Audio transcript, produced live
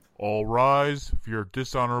All rise for your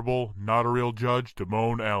dishonorable, not a real judge,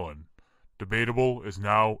 Damone Allen. Debatable is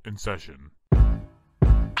now in session.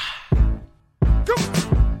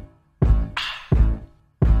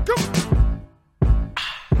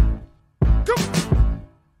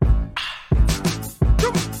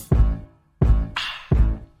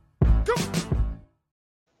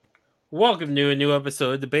 Welcome to a new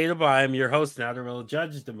episode of Debatable. I am your host, not a real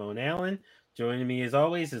judge, Damone Allen. Joining me as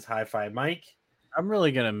always is Hi-Fi Mike. I'm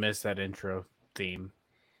really gonna miss that intro theme.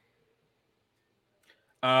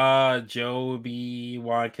 Joby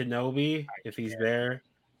Wan Kenobi, if he's there.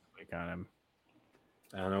 We got him.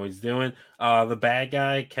 I don't know what he's doing. The bad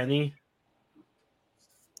guy, Kenny.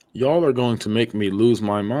 Y'all are going to make me lose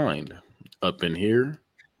my mind. Up in here.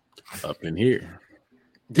 Up in here.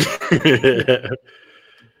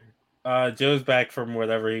 Joe's back from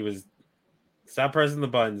whatever he was. Stop pressing the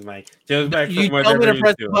buttons, Mike. Joe's back from You whatever told me to he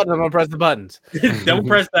press was the button. I'm gonna press the buttons. doing. Don't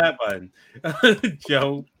press that button.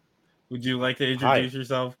 Joe, would you like to introduce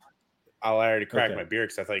yourself? I already cracked my beer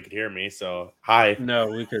because I thought you could hear me. So, hi. No,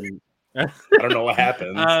 we couldn't. I don't know what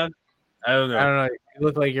happened. I don't know. You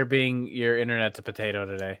look like your internet's a potato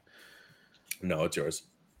today. No, it's yours.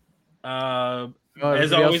 As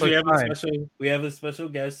always, we have a special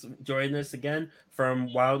guest joining us again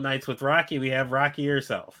from Wild Nights with Rocky. We have Rocky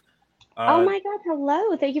herself. Oh my God!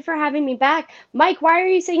 Hello, thank you for having me back, Mike. Why are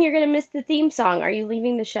you saying you're going to miss the theme song? Are you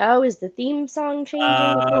leaving the show? Is the theme song changing?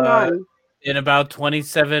 What's going on? In about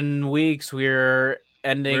 27 weeks, we're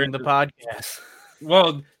ending the podcast.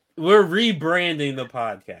 Well, we're rebranding the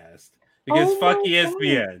podcast because fuck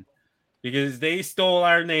ESPN, because they stole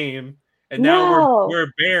our name and now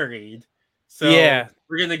we're buried. So yeah,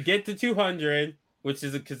 we're gonna get to 200, which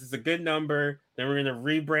is because it's a good number. Then we're gonna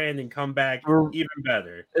rebrand and come back even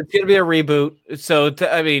better. It's gonna be a reboot. So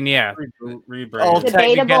rebrand. All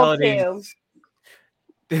Debatable too.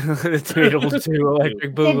 Debatable too.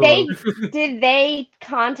 Electric Boogaloo. Did they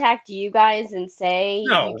contact you guys and say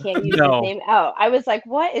you can't use his name? Oh, I was like,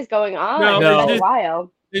 what is going on? No, it's been a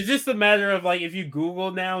while. It's just a matter of if you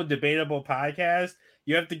Google now Debatable Podcast,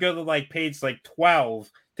 you have to go to page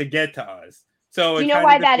 12 to get to us. So do you know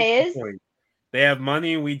why that is? They have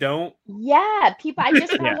money and we don't. Yeah, people. I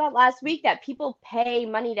just found out last week that people pay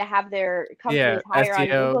money to have their companies higher on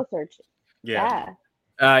Google search.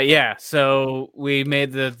 So we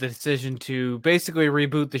made the decision to basically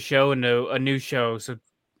reboot the show into a new show. So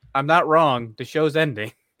I'm not wrong. The show's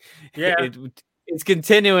ending. Yeah, it's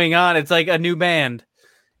continuing on. It's like a new band.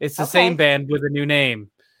 It's the same band with a new name.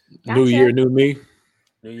 Gotcha. New year, new me.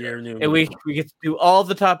 New year, new me. And we get to do all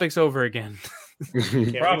the topics over again.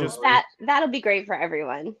 That'll be great for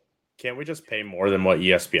everyone. Can't we just pay more than what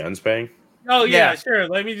ESPN's paying? Oh yeah, sure.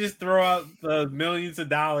 Let me just throw out the millions of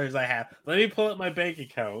dollars I have. Let me pull up my bank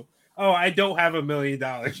account. Oh, I don't have $1 million,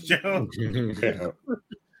 Joe.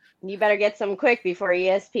 You better get some quick before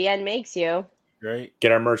ESPN makes you. Right.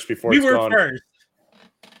 Get our merch before it's gone.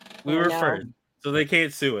 We were first, so they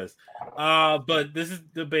can't sue us. But this is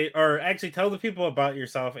debate, or actually, tell the people about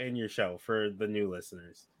yourself and your show for the new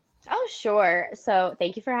listeners. Oh, sure. So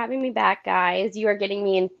thank you for having me back, guys. You are getting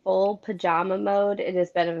me in full pajama mode. It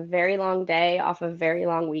has been a very long day off a very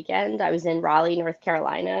long weekend. I was in Raleigh, North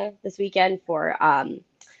Carolina this weekend for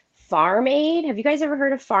Farm Aid. Have you guys ever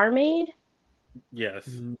heard of Farm Aid? Yes.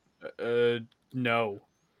 No.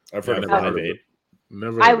 I've heard of Farm Aid.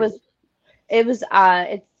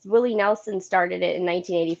 It's Willie Nelson started it in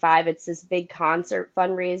 1985. It's this big concert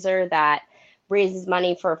fundraiser that raises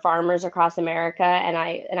money for farmers across America, and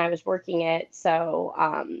I was working it, so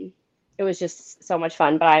it was just so much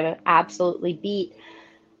fun, but I'm absolutely beat.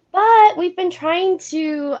 But we've been trying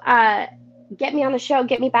to get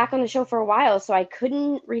me back on the show for a while, so I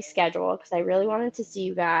couldn't reschedule because I really wanted to see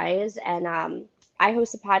you guys. And I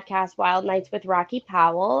host a podcast, Wild Nights with Rocky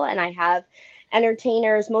Powell, and I have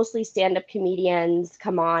entertainers, mostly stand-up comedians,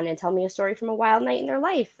 come on and tell me a story from a wild night in their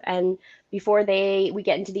life. And before we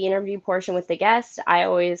get into the interview portion with the guest, I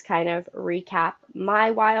always kind of recap my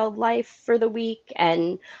wild life for the week,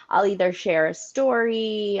 and I'll either share a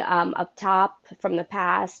story up top from the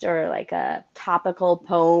past, or a topical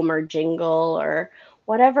poem or jingle or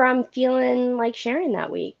whatever I'm feeling like sharing that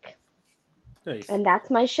week. Nice. And that's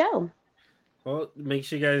my show. Well, make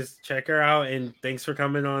sure you guys check her out, and thanks for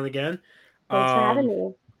coming on again. Thanks for having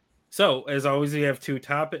me. So, as always, we have two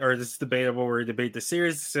topics, or this is debatable, where we debate the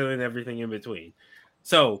series, silly, and everything in between.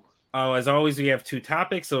 So, as always, we have two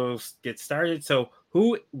topics, so we'll get started. So,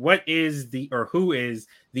 who is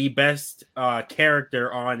the best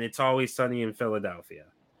character on It's Always Sunny in Philadelphia?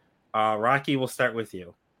 Rocky, we'll start with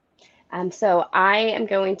you. So I am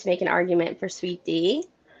going to make an argument for Sweet D.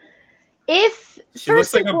 If She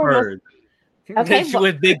looks first like and a foremost, bird. Okay, She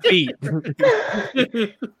with big feet.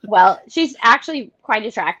 well, she's actually quite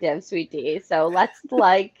attractive, Sweet Tea. So let's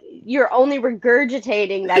you're only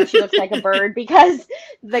regurgitating that she looks like a bird because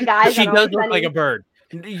the guys She on does Always look like Sunny- a bird.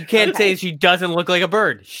 You can't Okay. say she doesn't look like a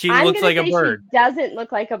bird. She I'm looks gonna like a say bird. she doesn't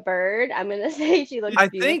look like a bird. I'm gonna say she looks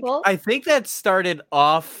beautiful. I think that started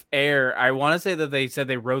off air. I want to say that they said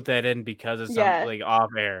they wrote that in because of something Yeah. like off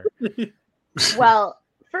air. Well,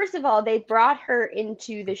 first of all, they brought her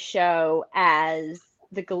into the show as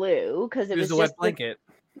the glue because it was There's a wet just blanket.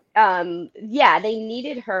 they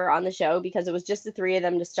needed her on the show because it was just the three of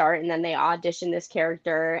them to start, and then they auditioned this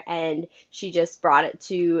character, and she just brought it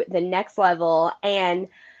to the next level. And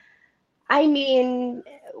I mean,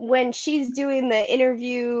 when she's doing the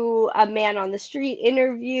interview, a man on the street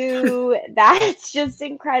interview, that's just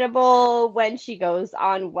incredible. When she goes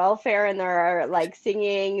on welfare and they're like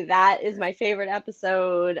singing, that is my favorite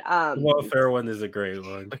episode. The welfare one is a great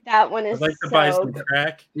one. That one I'd is like to buy so some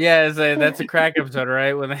crack. Yeah, that's a crack episode,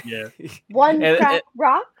 right? When they, Yeah. one And- crack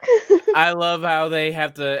rock. I love how they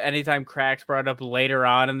have to anytime cracks brought up later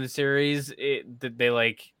on in the series, they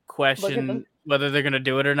like question them. whether they're gonna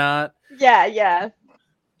do it or not. Yeah.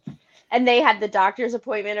 And they had the doctor's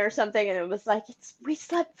appointment or something, and it was like, we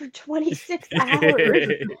slept for 26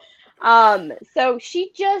 hours. So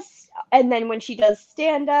she just, and then when she does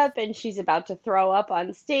stand up and she's about to throw up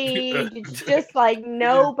on stage, it's just like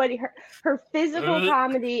nobody, her physical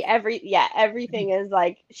comedy, everything is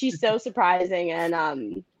like, she's so surprising.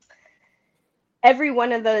 And every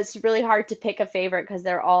one of those, it's really hard to pick a favorite because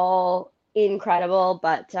they're all incredible,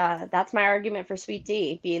 but that's my argument for Sweet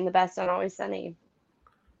Tea being the best on Always Sunny.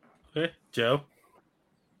 Okay, Joe,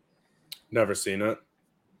 Never seen it.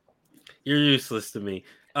 you're useless to me.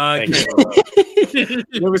 Thank Ken-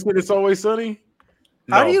 You ever seen It's Always Sunny?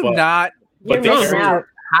 How No, do you but- not? You're But the missing character- out.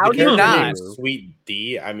 How the do you character not? name is Sweet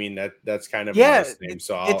D. I mean that's kind of Yeah, my last name,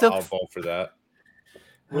 so it's I'll a- vote for that.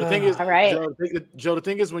 Well, the thing is, All right. Joe, the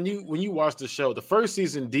thing is, when you watch the show, the first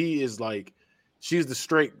season, D is like, she's the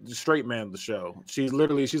straight man of the show. She's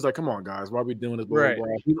like, come on, guys, why are we doing this? Blah, Right. blah,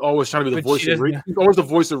 blah. She's always trying to be the But voice she of reason. She's always the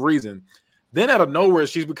voice of reason. Then out of nowhere,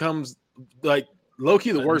 she becomes like low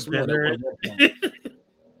key the worst one.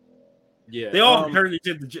 Yeah, they all turn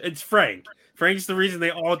into it's Frank. Frank's the reason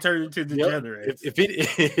they all turn into degenerates. If he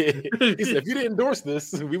said, if you didn't endorse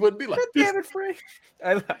this, we wouldn't be like this. Damn it, Frank!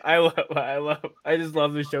 I just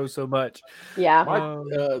love the show so much. Yeah. I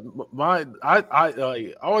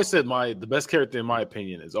always said the best character in my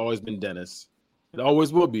opinion has always been Dennis. It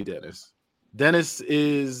always will be Dennis. Dennis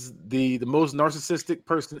is the most narcissistic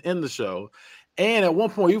person in the show, and at one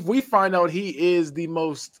point we find out he is the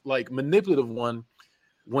most like manipulative one.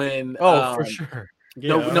 When for sure.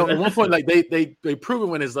 No. At one point, like they prove it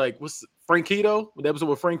when it's like what's Frankito, the episode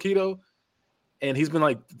with Frankito, and he's been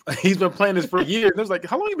playing this for years. And it was like,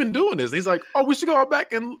 how long you been doing this? And he's like, oh, we should go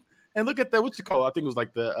back and look at that. What you call it? I think it was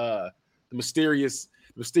like the mysterious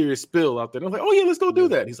spill out there. And I was like, oh yeah, let's go do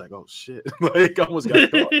that. And he's like, oh shit, like almost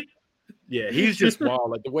got caught. Yeah, he's just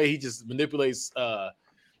wild. Like the way he just manipulates the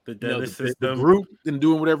group and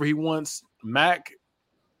doing whatever he wants. Mac.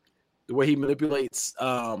 The way he manipulates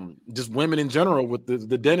just women in general with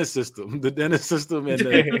the dentist system, and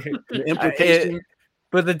the implication.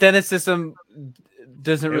 But the dentist system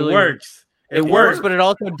doesn't really works. It works, but it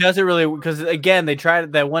also doesn't really because again they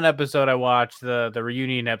tried that one episode I watched the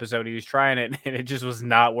reunion episode. He was trying it and it just was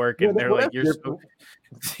not working. Well, They're like,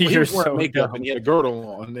 you're so makeup dumb. and he had a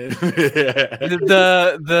girdle on.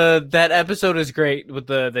 That episode is great with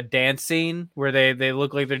the dance scene where they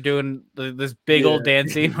look like they're doing this big old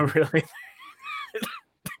dance scene. But really,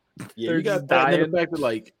 you got that and the fact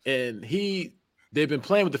that they've been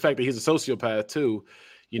playing with the fact that he's a sociopath too.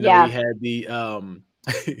 You know, he had the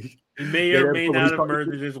he may or may not have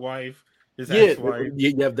murdered his wife. His ex-wife.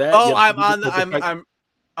 You have that. Oh,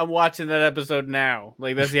 I'm watching that episode now.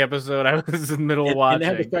 Like that's the episode I was in the middle of watching.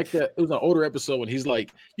 And they had the fact that it was an older episode when he's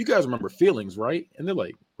like, "You guys remember feelings, right?" And they're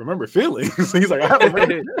like, "Remember feelings?" He's like, "I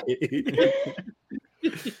remember."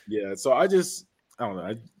 Yeah. So I don't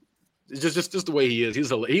know. It's just the way he is. He's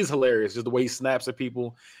hilarious. Just the way he snaps at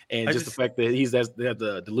people, and the fact that they have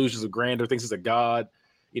the delusions of grandeur, thinks he's a god.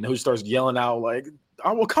 You know, who starts yelling out like,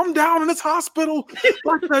 "I will come down in this hospital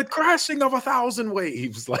like the crashing of 1,000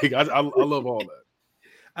 waves." Like I love all that.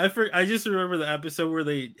 I just remember the episode where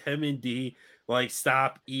him and D like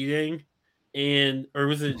stop eating, they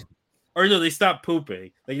stop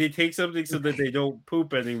pooping. Like they take something so that they don't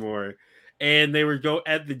poop anymore. And they would go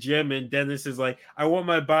at the gym, and Dennis is like, "I want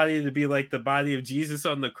my body to be like the body of Jesus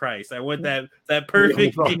on the Christ. I want that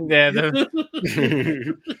perfect."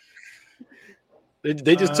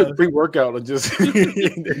 They just took pre-workout and just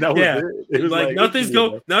that was it. It was like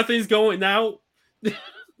nothing's going out.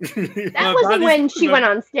 That wasn't when she went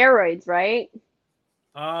on steroids, right?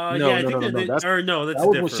 I think that's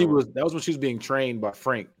that was when she was being trained by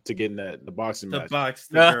Frank to get in the boxing match.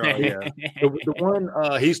 The girl, yeah. the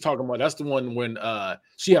one he's talking about, that's the one when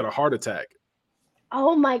she had a heart attack.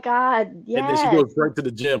 Oh my God! Yeah. And then she goes right to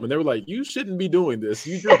the gym, and they were like, "You shouldn't be doing this.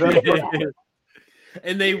 You just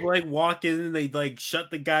And they like walk in and they like shut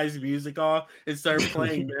the guy's music off and start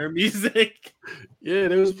playing their music. Yeah,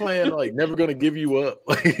 they was playing like "Never Gonna Give You Up."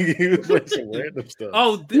 Like he was playing some random stuff.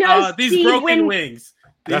 Oh, these Steve broken wings.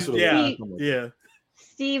 That's what yeah.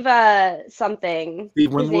 Steve something.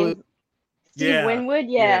 Steve Winwood. Steve Winwood.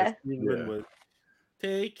 Yeah. Steve Winwood.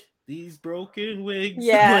 Take these broken wings.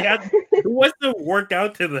 Yeah. Who wants to work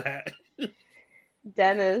out to that?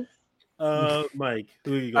 Dennis. Mike,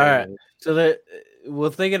 who are you going? All right. So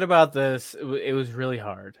thinking about this, it was really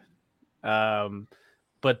hard.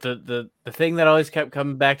 But the thing that always kept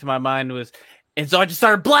coming back to my mind was, and so I just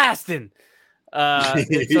started blasting.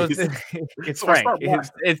 It's Frank.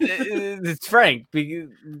 It's Frank.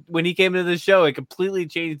 When he came into the show, it completely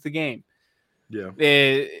changed the game. Yeah.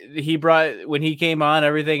 When he came on,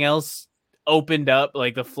 everything else opened up,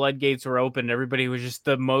 like the floodgates were open. Everybody was just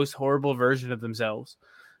the most horrible version of themselves.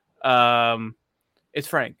 It's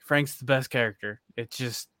Frank. Frank's the best character. It's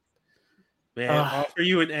just, man, offer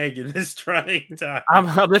you an egg in this trying time. I'm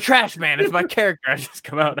the trash man. It's my character. I just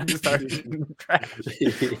come out and I start trash.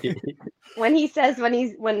 When he says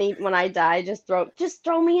when I die, just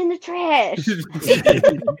throw me in the trash.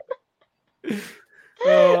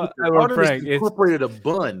 I love Frank. Incorporated a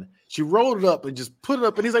bun. She rolled it up and just put it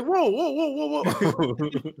up, and he's like, "Whoa!"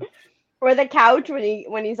 Or the couch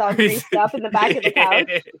when he's all greased up in the back of the couch.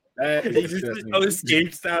 He just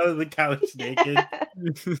escapes out of the couch naked.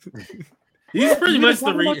 He's pretty much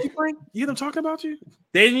the reason. You them talking about you?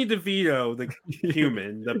 Danny DeVito, the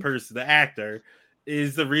human, the person, the actor,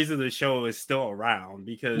 is the reason the show is still around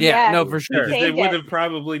because for sure. They would have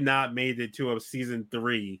probably not made it to a season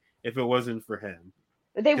 3 if it wasn't for him.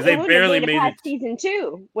 They barely made it past season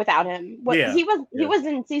 2 without him. He was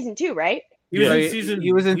in season 2, right? He was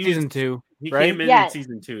in season 2. He came in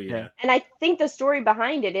season 2, yeah. And I think the story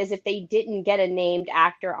behind it is if they didn't get a named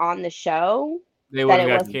actor on the show, they would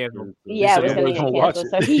have got canceled. Yeah, it was going to get canceled.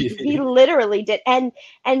 So he literally did. And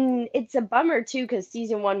it's a bummer too, because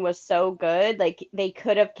season 1 was so good. Like they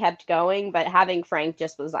could have kept going, but having Frank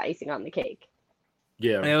just was icing on the cake.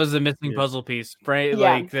 Yeah. And it was a missing puzzle piece. Right?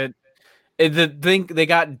 Yeah. Like that. The thing they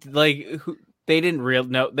got, like, they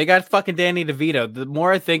didn't they got fucking Danny DeVito. The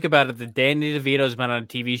more I think about it, the Danny DeVito's been on a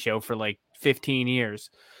TV show for like 15 years.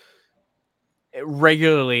 It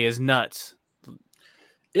regularly is nuts.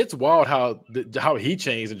 It's wild how he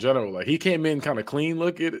changed in general. Like he came in kind of clean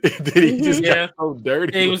looking, then he just got so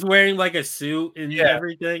dirty. He was wearing like a suit and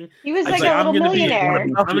everything. He was like a little millionaire.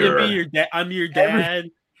 I'm gonna be your dad. I'm your dad.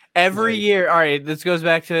 Every year, all right. This goes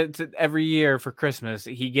back to every year for Christmas.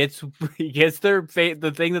 He gets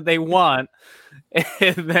the thing that they want,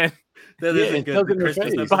 and then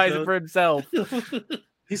Christmas buys it for himself.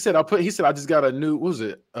 He said, I just got a new. What was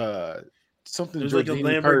it? Something. It was like a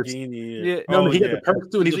Lamborghini. Yeah. No, he had the purse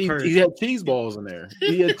too. And he had cheese balls in there.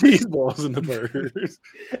 He had cheese balls in the purse.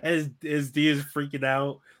 As D is freaking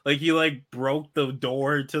out, like he like broke the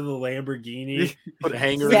door to the Lamborghini. Put a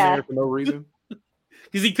hanger in there for no reason.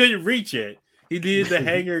 Because he couldn't reach it. He needed the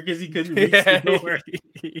hanger because he couldn't reach the door.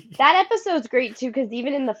 That episode's great too, because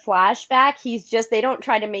even in the flashback, they don't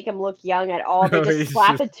try to make him look young at all. They just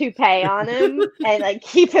slap a toupee on him and like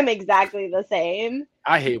keep him exactly the same.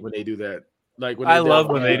 I hate when they do that. Like when I love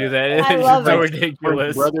when they do that. I love so it.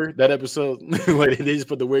 Ridiculous. Brother, that episode, like they just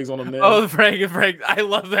put the wigs on them now. Oh, Frank! I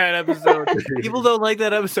love that episode. People don't like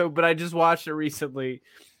that episode, but I just watched it recently.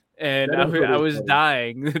 And I was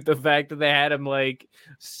dying. The fact that they had him like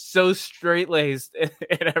so straight laced and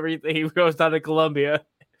everything. He goes down to Colombia.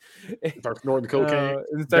 Starts snorting cocaine.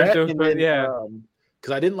 Because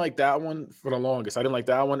I didn't like that one for the longest. I didn't like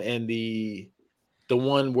that one and the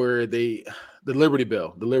one where the Liberty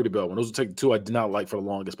Bell one. Those are the 2 I did not like for the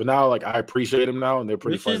longest. But now like I appreciate them now and they're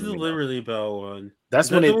pretty funny. Which is the Liberty Bell one?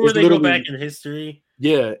 That's when where they go back in history.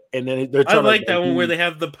 Yeah, and then I like that one where they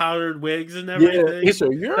have the powdered wigs and everything.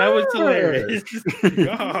 Yeah, that was hilarious.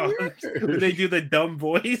 When they do the dumb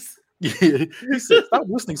voice. Yeah, he said, "Stop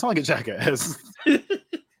listening, sound like a jackass."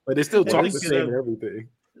 But they still talk the same and everything.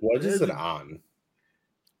 What is it on?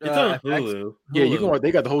 It's on Hulu. Yeah, you can. They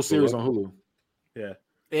got the whole series on Hulu. Yeah,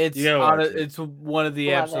 it's one of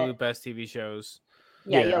the absolute best TV shows.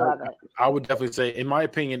 Yeah, you'll love it. I would definitely say, in my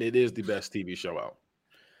opinion, it is the best TV show out.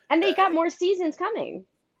 And they got more seasons coming.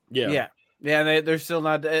 Yeah. They're still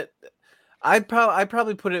not. I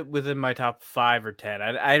probably put it within my top 5 or 10.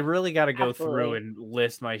 I really got to go through and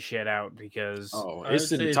list my shit out because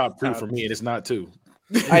It's in the top 2 for me, and it's not 2.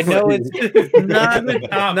 I know it's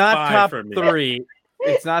not top for me. 3.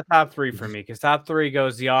 It's not top 3 for me because top 3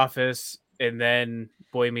 goes The Office, and then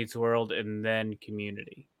Boy Meets World, and then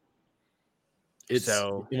Community.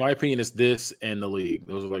 In my opinion, it's this and The League.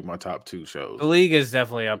 Those are like my top 2 shows. The League is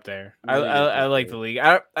definitely up there. I like The League.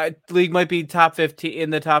 League might be top 15 in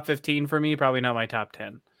the top 15 for me. Probably not my top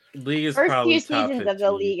 10. League is First probably few seasons 15. of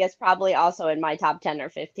The League is probably also in my top 10 or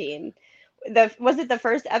 15. Was it the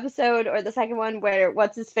first episode or the second one where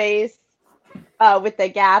what's his face with the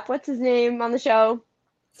gap? What's his name on the show?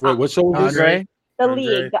 Wait, what show was this? Andre? The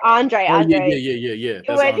League, the Andre. Yeah. That's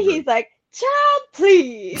When Andre. he's like, "Child,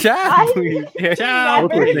 please." Child, please. Child,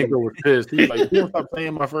 What Never- the nigga was pissed. He was like, "You don't stop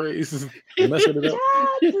saying my phrase." Messing it up.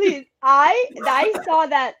 Child, please. I saw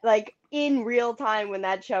that like in real time when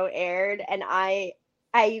that show aired, and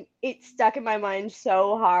it stuck in my mind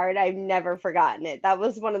so hard. I've never forgotten it. That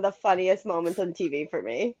was one of the funniest moments on TV for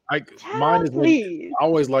me. Mine Child, is when, please. I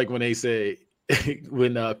always like when they say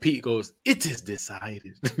when Pete goes, "It is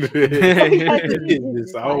decided."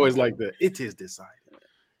 I always like that. It is decided.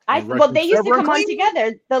 Well, they used to Trevor come on Clean?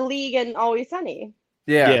 together, The League and Always Sunny.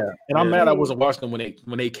 Yeah. And I'm mad I wasn't watching them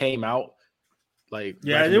when they came out. Like,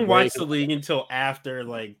 Yeah, back I in didn't the watch day. The League until after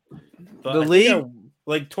like The I think League?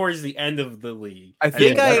 like towards the end of The League. I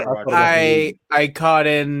think Yeah, that's- I caught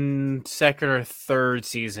in second or third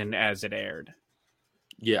season as it aired.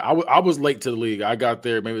 Yeah, I was late to The League. I got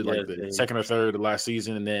there maybe like Yeah, the same. second or third of last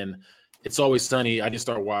season, and then It's Always Sunny. I didn't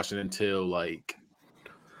start watching until like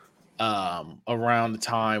around the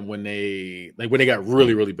time when they got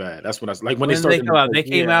really, really bad. That's when I when they started. come out. They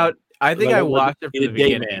came out. I think I watched it from the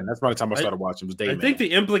beginning. Man. That's about the time I started watching. Was Day I Man. think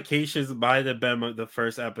the implications might have been the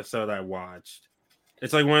first episode I watched.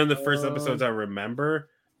 It's like one of the first episodes I remember.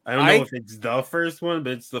 I don't know if it's the first one,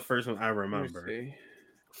 but it's the first one I remember.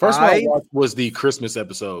 First one I watched was the Christmas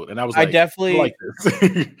episode, and I was like, I definitely like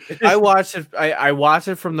this. I watched it. I watched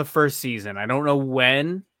it from the first season. I don't know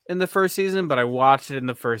when in the first season, but I watched it in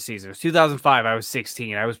the first season. It was 2005. I was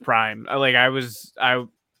 16. I was prime. I was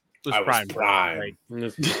prime. prime.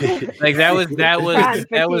 Like that was Prime for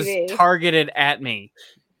that was TV. targeted at me.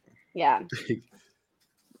 Yeah.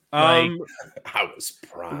 Um, I was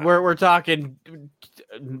prime. We're talking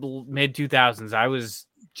mid 2000s. I was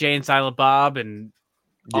Jay and Silent Bob and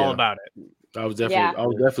all about it. I was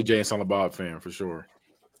definitely Jay and Silent Bob fan for sure.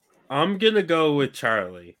 I'm gonna go with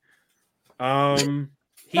Charlie. Someone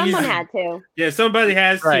had to. Yeah, somebody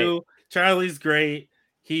has Right. to. Charlie's great.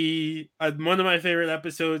 He one of my favorite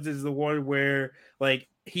episodes is the one where like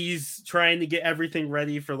he's trying to get everything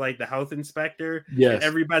ready for like the health inspector. Yes. And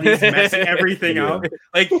everybody's messing everything Yeah. up.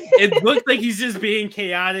 Like it looks like he's just being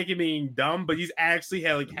chaotic and being dumb, but he's actually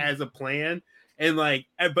has a plan. And like,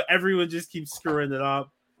 but everyone just keeps screwing it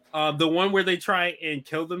up. The one where they try and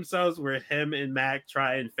kill themselves, where him and Mac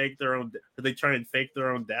try and fake their own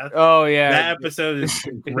death. Oh yeah, That episode is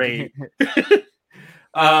great.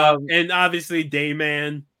 And obviously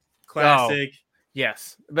Dayman, classic.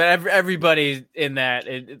 Yes, but everybody in that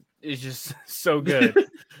it is just so good.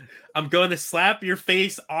 I'm going to slap your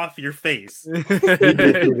face off your face.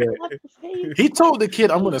 He told the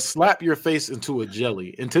kid, "I'm going to slap your face into a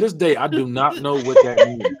jelly." And to this day, I do not know what that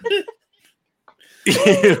means.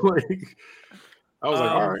 I was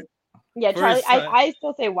like, all right. Yeah, Charlie. First, I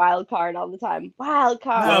still say wild card all the time. Wild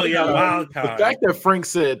card. Oh yeah, wild The card. fact that Frank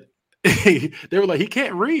said they were like, he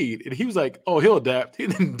can't read, and he was like, "Oh, he'll adapt."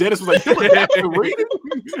 And then Dennis was like, "He'll adapt to reading."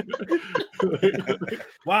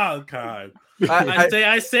 Wild card. I-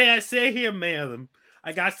 I say here, man.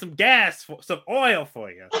 I got some some oil for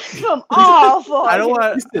you. Some awful. I don't He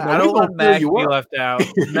want said, "No, I we don't gonna want Mac to fill be you up." left out.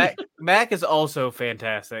 Mac is also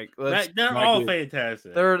fantastic. They're Mac all is-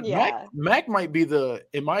 fantastic. They're Yeah. Mac might be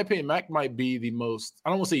in my opinion, Mac might be the most, I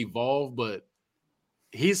don't want to say evolved, but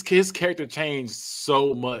his character changed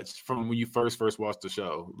so much from when you first watched the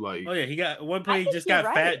show. Like, Oh yeah, he got at one point. He think just you're got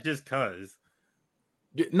right. fat just cause.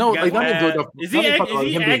 no, he got like not fat. even Is he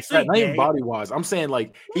actually not even gay? body wise. I'm saying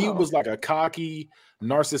like he No. was like a cocky,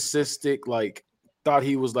 narcissistic, like thought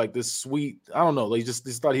he was like this sweet. I don't know, like just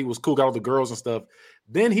thought he was cool, got all the girls and stuff.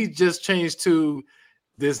 Then he just changed to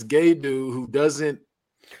this gay dude who doesn't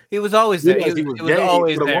he was always there. realize He he was, was it was gay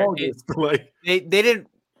always for the there. longest. Like, They didn't.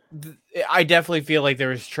 I definitely feel like there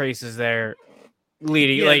was traces there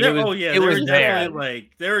leading. Yeah, like there- it was. oh yeah, it was they there.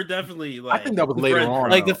 were definitely like I think that was later on.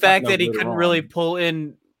 Like the though. I fact think that he was later couldn't on. really pull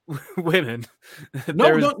in women.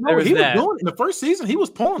 No, There was he that. was doing in the first season. He was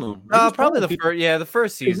pulling them. Probably the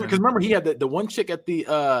first season. Because remember, he had the one chick at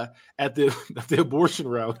the abortion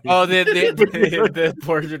rally. Oh, the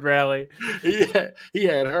abortion rally. He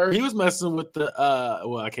had her. He was messing with the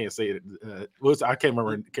well, I can't say it. I can't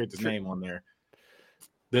remember the character's name on there.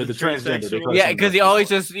 The transgender. Yeah, because he always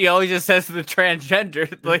just says the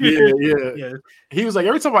transgender. Like, yeah. He was like,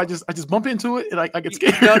 every time I just bump into it and I get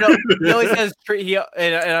scared. No. He always says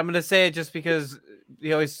and I'm gonna say it just because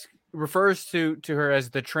he always refers to her as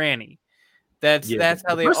the tranny. That's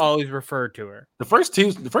how they always refer to her. The first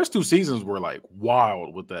two seasons were like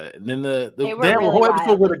wild with that, and then they had really a whole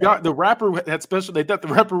episode where the rapper had special. They thought the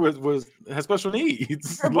rapper had special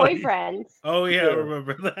needs. Her boyfriend. Oh yeah, I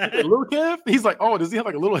remember that. Little Kev. He's like, oh, does he have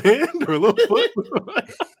like a little hand or a little foot?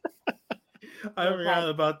 I forgot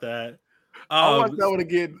about that. I watched that one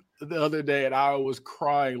again the other day, and I was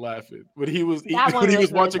crying laughing when he was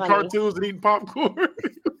watching cartoons and eating popcorn.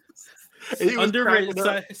 Underrated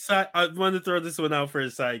I want to throw this one out for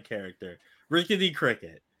his side character, Rickety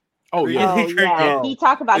Cricket. Oh yeah, yeah. He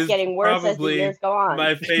talked about getting worse as the years go on.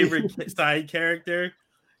 My favorite side character.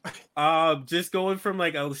 Just going from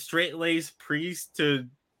like a straight-laced priest to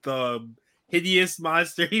the hideous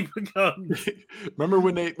monster he becomes. Remember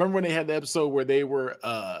when they had the episode where they were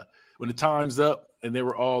when the time's up and they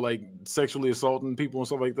were all like sexually assaulting people and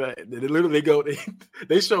stuff like that.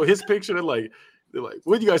 They show his picture. They're like,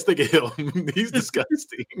 what do you guys think of him? He's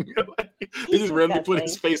disgusting. They just randomly put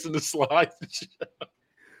his face in the slides.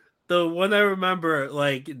 The one I remember,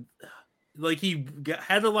 like he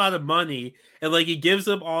had a lot of money, and like he gives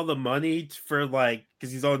up all the money for like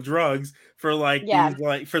because he's on drugs for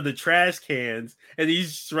these, for the trash cans, and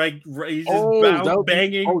he's just banging.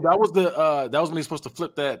 That was when he's supposed to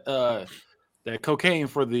flip that cocaine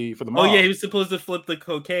for the mob. Oh yeah, he was supposed to flip the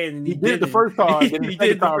cocaine, and he did the first time. He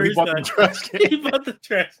did the first time. The trash can. He bought the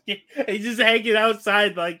trash can. And he's just hanging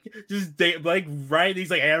outside, like right.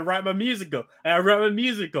 He's like, "I gotta write my musical.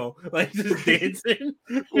 Like just dancing.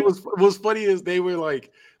 What was funny is they were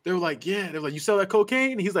like, you sell that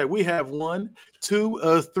cocaine? He's like, we have $1,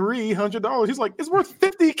 $2, $300. He's like, it's worth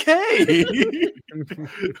 $50K.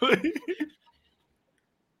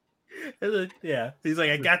 Yeah, he's like,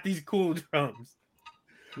 I got these cool drums.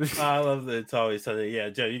 I love that. It's always something. Yeah,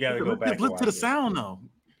 Joe, you got to go back. Look to the sound though.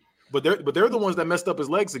 But they're the ones that messed up his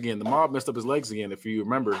legs again. The mob messed up his legs again. If you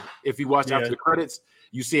remember, if you watch after the credits,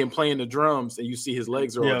 you see him playing the drums and you see his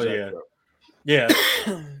legs are all jacked up. Yeah.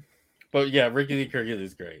 But yeah, Rickety Cricket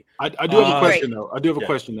is great. I do have a question though.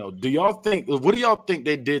 What do y'all think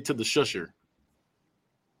they did to the Shusher?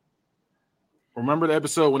 Remember the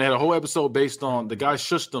episode when they had a whole episode based on the guy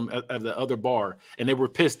shushed them at the other bar, and they were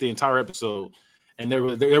pissed the entire episode, and they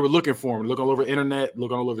were looking for him, looking all over the internet,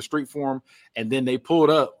 looking all over the street for him, and then they pulled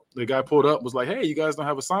up. The guy pulled up, was like, "Hey, you guys don't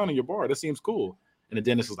have a sign on your bar. That seems cool." And the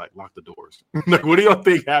dentist was like, "Lock the doors." Like, what do y'all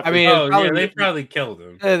think happened? I mean, they probably killed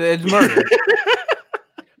him. It's murder.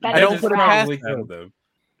 I don't put it past them.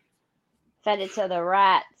 Fed it to the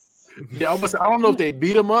rats. Yeah, I don't know if they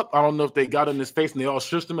beat him up. I don't know if they got in his face and they all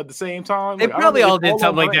shushed him at the same time. They probably all did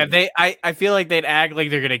something like that. I feel like they'd act like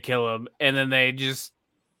they're gonna kill him, and then they do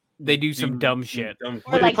some dumb shit.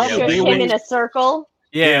 Or like shush him in a circle.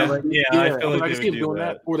 Yeah. I feel like they would do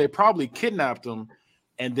that. Or they probably kidnapped him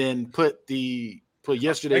and then put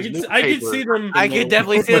yesterday's newspaper. I could see them. I could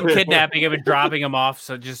definitely see them kidnapping him and dropping him off,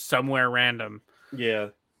 so just somewhere random. Yeah.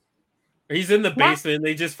 He's in the basement and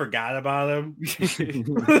they just forgot about him. He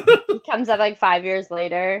comes up like 5 years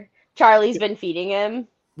later. Charlie's been feeding him.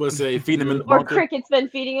 Feed him in the bunker? Or Cricket's been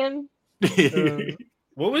feeding him.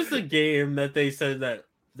 What was the game that they said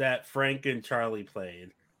that Frank and Charlie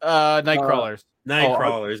played? Nightcrawlers.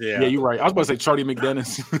 Nightcrawlers, yeah. Yeah, you're right. I was about to say Charlie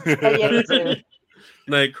McDennis. Me too.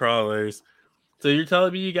 Nightcrawlers. So you're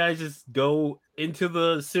telling me you guys just go into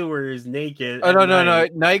the sewers naked? Oh no!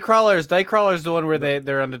 Nightcrawler is the one where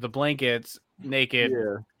they're under the blankets naked.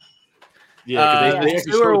 Yeah. They actually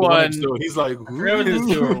sewer showed one. So he's like, the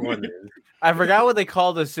sewer one is. I forgot what they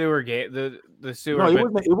call the sewer game. The sewer. No,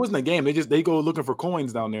 it wasn't a game. They go looking for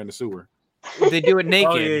coins down there in the sewer. They do it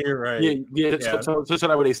naked. Oh yeah, you're right. Yeah. So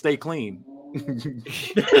that way they stay clean.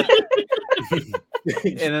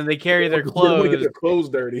 And then they carry their clothes. They get their clothes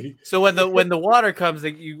dirty. So when the water comes,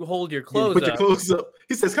 you hold your clothes put your clothes up.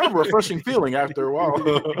 He says, kind of a refreshing feeling after a while.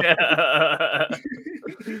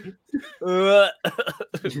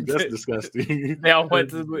 That's disgusting. They all went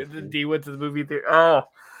to the movie theater. Oh.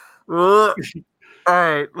 All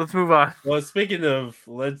right, let's move on. Well, speaking of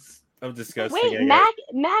disgusting. Wait,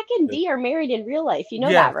 Mac and Dee are married in real life. You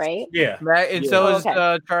know that, right? Yeah. And so is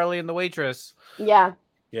Charlie and the waitress. Yeah.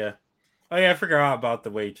 Yeah. Oh yeah, I forgot about the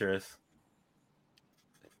waitress.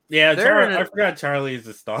 Yeah, I forgot Charlie is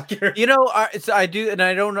a stalker. You know, I do, and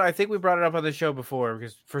I don't know. I think we brought it up on the show before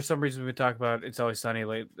because for some reason we talk about It's Always Sunny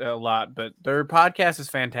a lot, but their podcast is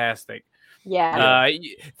fantastic. Yeah.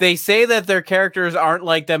 They say that their characters aren't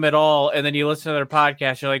like them at all, and then you listen to their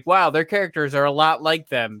podcast, you're like, wow, their characters are a lot like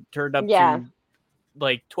them, turned up to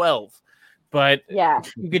like 12. But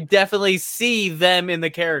you could definitely see them in the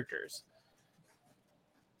characters.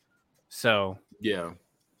 So yeah,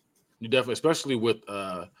 you definitely, especially with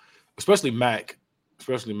especially Mac.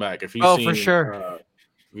 If you for sure. If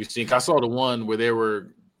you've seen, I saw the one where they were,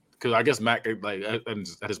 because I guess Mac, like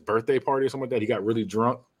at his birthday party or something like that, he got really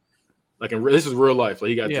drunk. Like this is real life. Like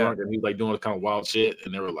he got drunk and he was like doing kind of wild shit,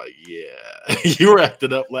 and they were like, "Yeah, you were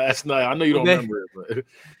acting up last night. I know you don't remember it, but."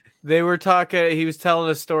 They were talking. He was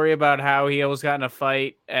telling a story about how he almost got in a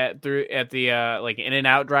fight at the like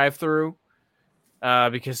In-N-Out drive-through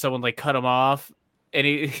because someone like cut him off, and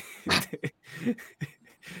he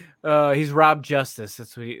he's Rob Justice.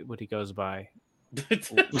 That's what he goes by. When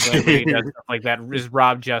he does stuff like that is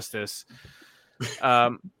Rob Justice.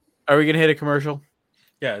 Are we gonna hit a commercial?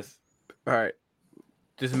 Yes. All right.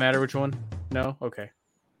 Does it matter which one? No. Okay.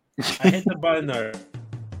 I hit the button there.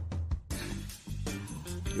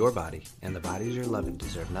 Your body and the bodies you're loving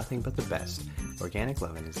deserve nothing but the best. Organic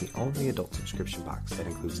Lovin' is the only adult subscription box that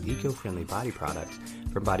includes eco-friendly body products,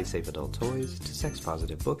 from body-safe adult toys to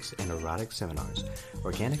sex-positive books and erotic seminars.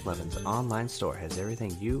 Organic Lovin's online store has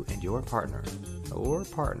everything you and your partner or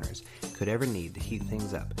partners could ever need to heat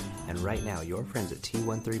things up. And right now, your friends at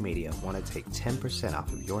T13 Media want to take 10%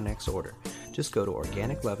 off of your next order. Just go to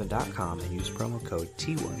organiclovin.com and use promo code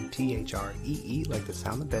T1, T-H-R-E-E, like the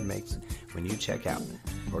sound the bed makes, when you check out.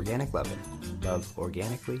 Organic Lovin'. Love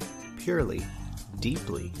organically, purely,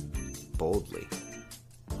 deeply, boldly.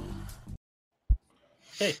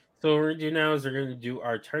 Okay, so what we're going to do now is we're going to do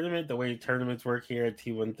our tournament. The way tournaments work here at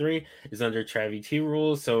T13 is under Travi T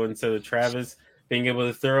rules. So instead of Travis being able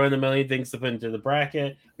to throw in a million things to put into the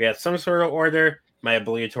bracket, we have some sort of order. My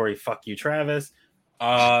obligatory fuck you, Travis.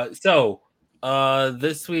 This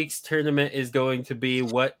week's tournament is going to be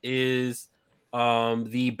what is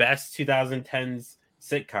the best 2010s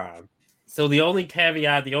sitcom. So the only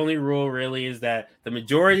caveat, the only rule really is that the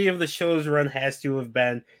majority of the show's run has to have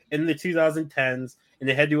been in the 2010s, and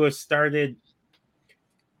they had to have started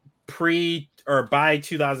by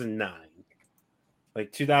 2009.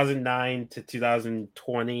 Like 2009 to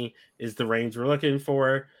 2020 is the range we're looking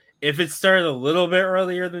for. If it started a little bit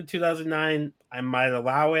earlier than 2009, I might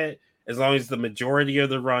allow it, as long as the majority of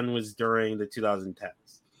the run was during the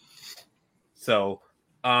 2010s. So,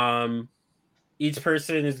 each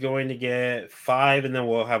person is going to get 5, and then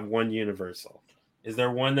we'll have one universal. Is there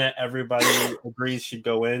one that everybody agrees should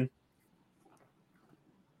go in?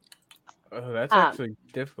 Oh, that's actually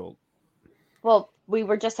difficult. Well, we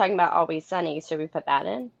were just talking about Always Sunny. Should we put that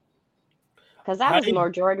in? Because that was more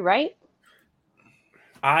majority, right?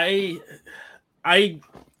 I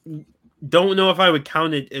don't know if I would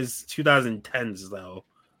count it as 2010s though,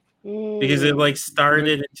 because it like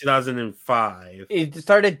started in 2005. It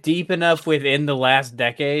started deep enough within the last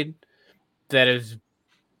decade that is.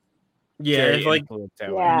 Yeah, if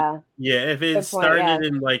it started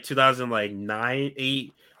in like 2009,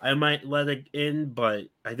 8, I might let it in, but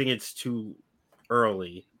I think it's too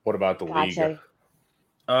early. What about the league?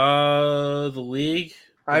 The league.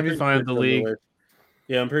 I'd be fine with the league.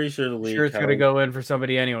 Yeah, I'm pretty sure the league. Sure, it's gonna go in for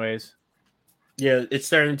somebody anyways. Yeah, it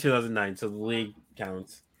started in 2009, so the league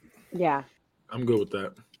counts. Yeah, I'm good with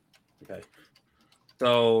that. Okay.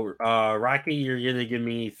 So, Rocky, you're gonna give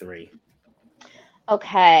me 3.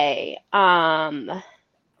 Okay. How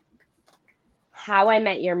I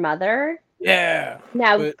Met Your Mother. Yeah.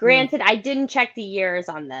 Now, granted, I didn't check the years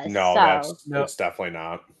on this. No, that's definitely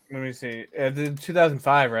not. Let me see.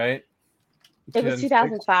 2005, right? It was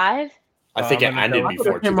 2005. I think it ended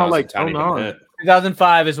before 2010 even hit.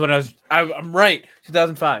 2005 is when I'm right.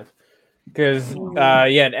 2005. Because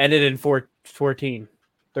it ended in 13.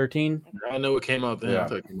 I know it came out then. I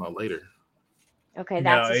thought it came out later. Okay,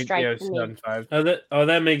 that's a strike for me. 2005.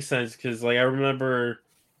 That makes sense, because like I remember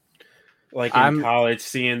like in college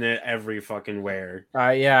seeing it every fucking where.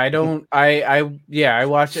 I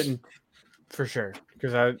watched it for sure,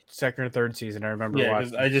 because second or third season I remember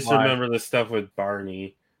watching. I just remember the stuff with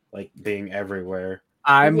Barney like being everywhere.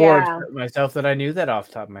 I'm more upset myself that I knew that off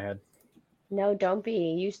the top of my head. No, don't be.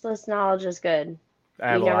 Useless knowledge is good.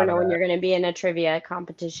 You never know when you're going to be in a trivia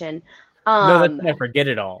competition. No, let's not forget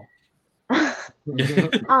it all.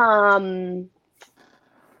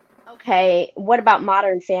 Okay, what about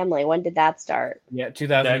Modern Family? When did that start? Yeah,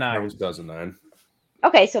 2009. That was 2009.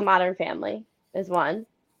 Okay, so Modern Family is one.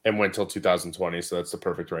 And went till 2020, so that's the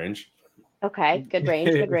perfect range. Okay, good range,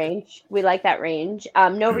 good range. We like that range.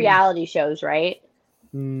 No reality shows, right?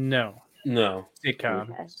 No No. sitcom.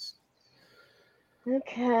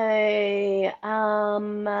 Okay. How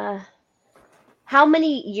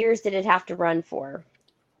many years did it have to run for?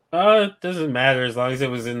 It doesn't matter as long as it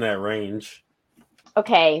was in that range.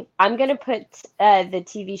 Okay, I'm gonna put the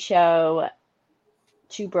TV show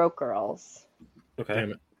Two Broke Girls. Okay.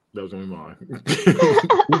 Damn it. That was gonna be mine.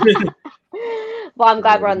 Well, I'm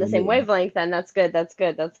glad we're on the same wavelength then. That's good. That's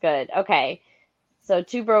good. That's good. Okay. So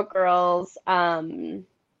Two Broke Girls. Man,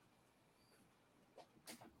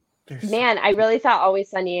 I really thought Always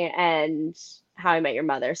Sunny and How I Met Your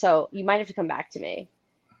Mother. So you might have to come back to me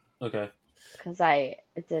Okay. because I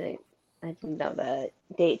didn't know the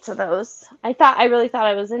dates of those. I really thought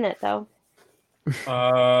I was in it though.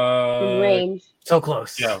 In range. So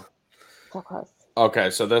close. Yeah. So close. Okay,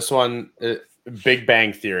 so this one, Big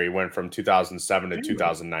Bang Theory, went from 2007 to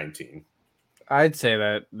 2019. I'd say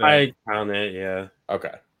that. I count it, yeah.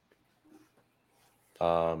 Okay.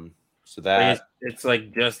 So that It's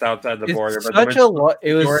like just outside the it's border, but such the a lot.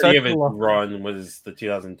 It was majority such of a its long. run was the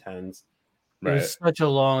 2010s. It was such a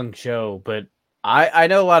long show, but I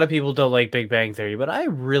know a lot of people don't like Big Bang Theory, but I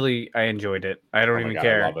enjoyed it. I don't Oh my even God,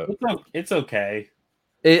 care. I love it. It's okay.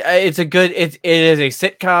 It's a good. It is a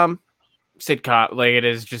sitcom. Like it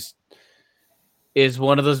is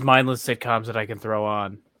one of those mindless sitcoms that I can throw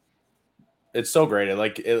on. It's so great.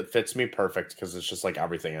 It fits me perfect because it's just like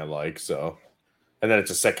everything I like. So, and then it's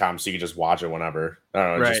a sitcom, so you can just watch it whenever. I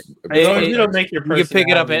don't know. Right. As long as you don't make your You can pick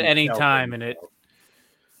it up at personality any shelter. time, and it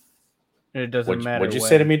doesn't matter. What'd you when.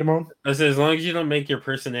 say to me, Damone? I said, as long as you don't make your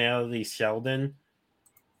personality Sheldon,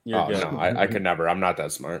 you're Oh good. no, I could never. I'm not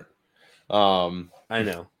that smart. I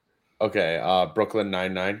know. Okay. Brooklyn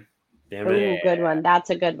Nine-Nine. Damn Ooh, it. good one. That's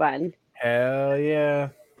a good one. Hell yeah!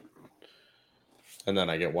 And then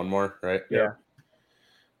I get one more, right? Yeah.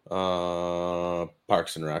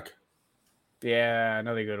 Parks and Rec. Yeah,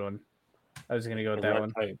 another good one. I was gonna go with that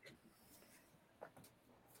one.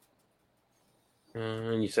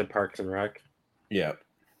 And you said Parks and Rec. Yeah.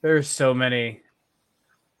 There's so many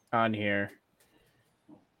on here.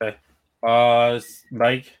 Mike.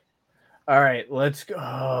 All right, let's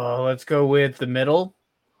go. Let's go with the middle.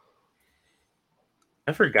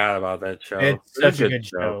 I forgot about that show. It's such a good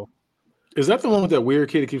show. Is that the one with that weird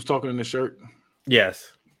kid that keeps talking in the shirt?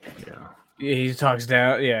 Yes. Yeah. He talks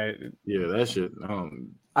down. Yeah, Yeah, that shit.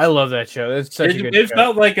 I love that show. It's such a good It show.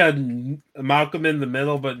 felt like a Malcolm in the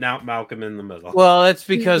Middle, but not Malcolm in the Middle. Well, that's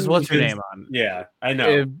because what's her name on? Yeah, I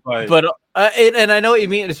know. But and I know what you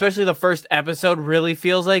mean. Especially the first episode really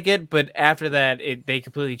feels like it, but after that, they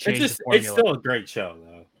completely changed the formula. It's still a great show,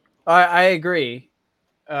 though. I agree.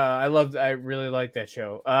 I really like that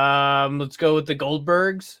show. Let's go with the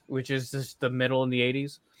Goldbergs, which is just the middle in the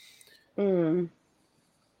 80s.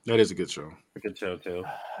 That is a good show. A good show too.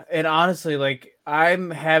 And honestly, like I'm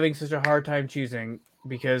having such a hard time choosing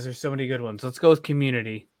because there's so many good ones. Let's go with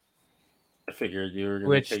Community. I figured you were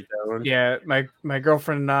going to take that one. Yeah, my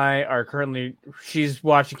girlfriend and I are she's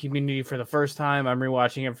watching Community for the first time. I'm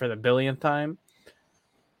rewatching it for the billionth time.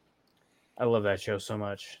 I love that show so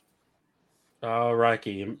much.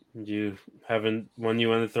 Rocky, you haven't one you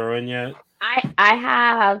want to throw in yet? I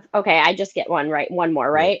have. Okay, I just get one right. One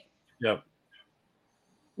more, right? Yep.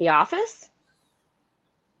 The Office.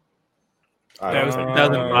 That was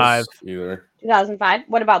 2005. Either. 2005.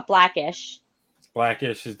 What about Blackish?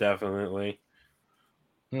 Blackish is definitely.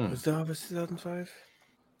 Was The Office 2005?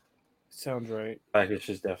 Sounds right. Blackish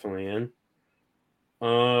is definitely in.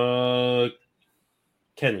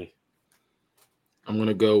 Kenny. I'm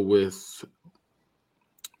gonna go with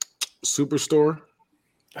Superstore.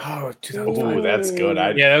 Oh, 2005. Oh, that's good.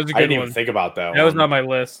 Yeah, that was a I good didn't one. even think about that. That was not my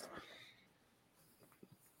list.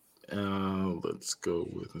 Let's go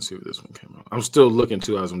with. Let's see if this one came out. I'm still looking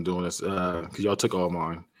too as I'm doing this because y'all took all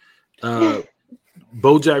mine.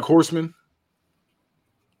 BoJack Horseman.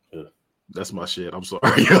 That's my shit. I'm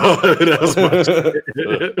sorry. That's my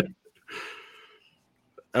shit.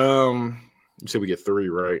 You said we get 3,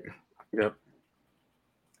 right? Yep.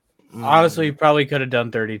 Honestly, you probably could have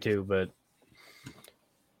done 32, but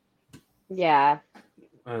Yeah.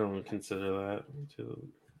 I don't consider that.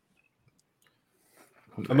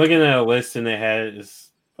 I'm looking at a list and it has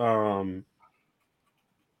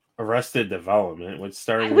Arrested Development, which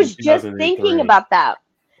started I was in just 2003. thinking about that.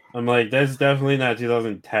 I'm like, that's definitely not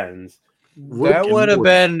 2010s. that would have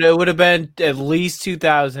been. It would have been at least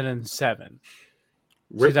 2007.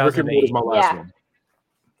 Rick and Morty is my last Yeah. one.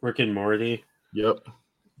 Rick and Morty. Yep.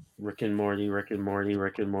 Rick and Morty. No, Rick and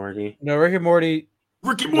Morty.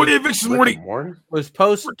 Rick and Morty Adventures, Morty. Rick and Morty? was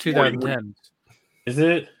post Rick and Morty. 2010. Is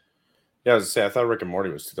it? Yeah, I was gonna say I thought Rick and Morty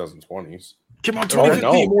was 2020s. Come on, Oh 2015,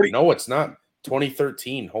 no, Morty. no, it's not.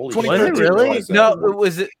 2013. Holy shit! Was it 2013 really? was that. No,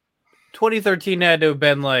 was it 2013 had to have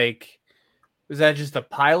been like, was that just a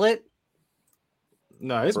pilot?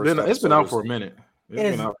 No, it's First been out episode for a minute. It's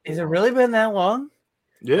Is, been out for is a it while. really been that long?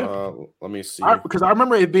 Yeah. Let me see. Because I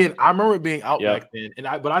remember it being out Yeah. back then,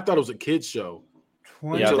 but I thought it was a kids show.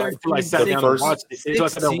 Yeah, Until I feel like sat down and first- watched it. Until I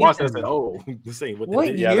sat down and watched it, I said, "Oh, this ain't what they What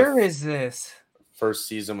did." Yeah, year is this? First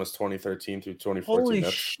season was 2013 through 2014. Holy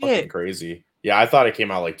That's shit. fucking crazy. Yeah, I thought it came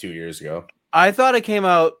out like 2 years ago. I thought it came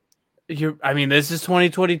out. I mean, this is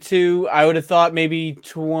 2022. I would have thought maybe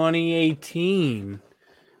 2018.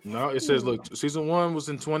 No, it says, look, season 1 was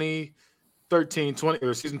in 2013,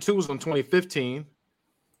 or season 2 was in 2015.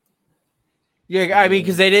 Yeah, I mean,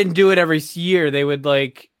 because they didn't do it every year. They would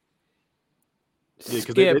like Yeah, because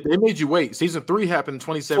skip they made you wait. Season 3 happened in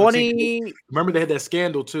 2017. 20. Remember, they had that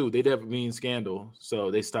scandal too. They did have a mean scandal, so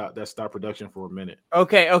they stopped production for a minute.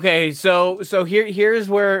 Okay. So here's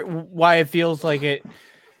why it feels like it.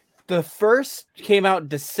 The first came out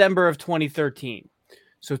December of 2013,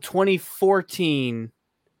 so 2014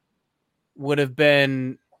 would have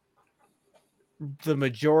been the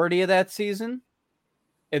majority of that season,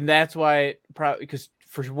 and that's why it probably, because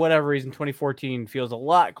for whatever reason 2014 feels a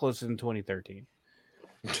lot closer than 2013,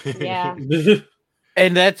 Yeah.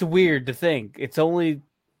 and that's weird to think. It's only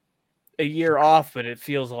a year off, but it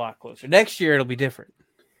feels a lot closer. Next year it'll be different.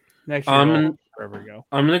 Next year, it'll forever go.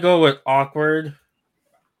 I'm gonna go with Awkward.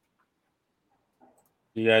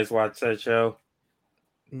 You guys watch that show?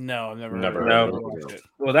 No, I've never Never watched it.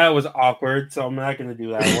 Well, that was awkward, so I'm not gonna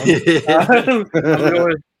do that one. I'm gonna go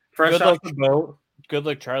with Fresh Good Off luck. the Boat. Good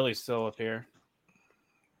Luck Charlie's still up here.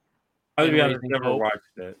 I'll be Amazing honest, never Boat. watched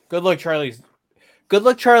it. Good Luck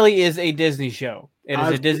Charlie is a Disney show. It is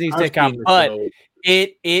a Disney I've sitcom, seen the but show.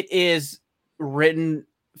 it is written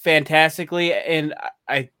fantastically, and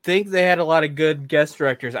I think they had a lot of good guest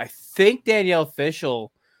directors. I think Danielle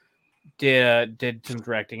Fishel did some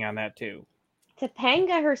directing on that too.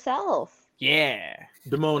 Topanga herself. Yeah.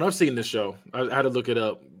 Damone, I've seen this show. I had to look it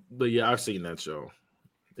up, but yeah, I've seen that show.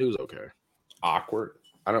 It was okay. Awkward.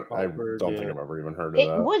 I don't Awkward, think yeah. I've ever even heard of It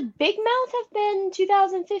that. would Big Mouth have been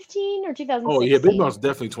 2015 or 2016? Oh yeah, Big Mouth's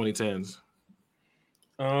definitely 2010s.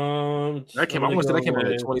 That came out. I want to say that came out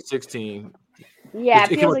in 2016. Yeah, it it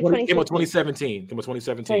came feels out like 2017. Came out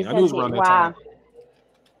 2017. I knew it was around that Wow.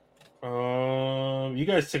 time. You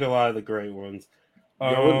guys took a lot of the great ones.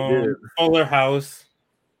 Yeah, we did. Fuller House.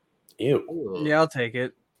 Ew. Yeah, I'll take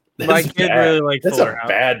it. That's My kid bad. really liked That's Fuller a House.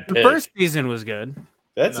 bad The pick. first season was good.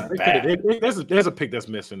 That's Nah, bad. there's a pick that's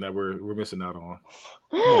missing that we're missing out on.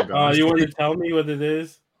 Come on, guys. You want to tell me what it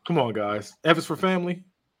is? Come on, guys. F is for family.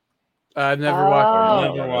 I've never Oh.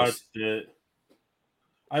 watched Never watched it.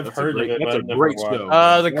 I've That's a heard great- of it. that's but a I've never great watched show. it.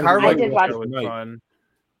 The That is Carmichael I did watch show was it. fun.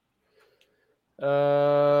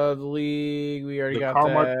 The League, we already The got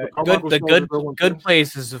Carmichael- that. the Carmichael The show is a good one, Good too.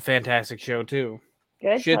 Place is a fantastic show too.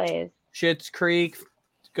 Good Shit. plays. Schitt's Creek,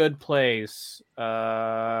 Good Place.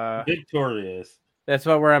 Victorious. That's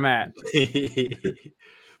about where I'm at.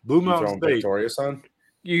 Blue You Mountain throwing State. Victorious on?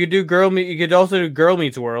 You could do You could also do Girl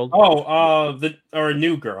Meets World.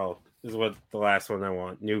 New Girl is what the last one I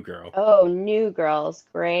want. New Girl. Oh, New Girls.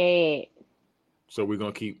 Great. So we're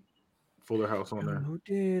gonna keep Fuller House on there. Who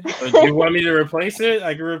did? Do you want me to replace it?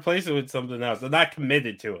 I can replace it with something else. I'm not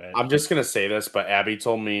committed to it. I'm just gonna say this, but Abby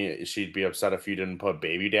told me she'd be upset if you didn't put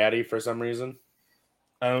Baby Daddy for some reason.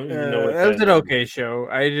 I don't even know what That was that an is. okay show.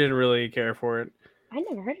 I didn't really care for it. I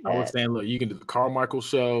never heard I of was it. saying, look, you can do the Carmichael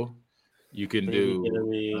show. You can do.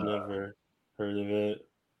 Never heard of it.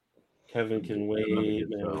 Kevin Can Wait.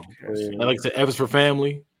 No, And like I said, F is for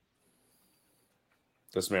family.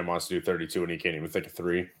 This man wants to do 32 and he can't even think of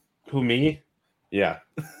 3. Who, me? Yeah.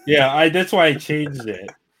 Yeah, that's why I changed it.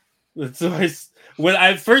 That's why when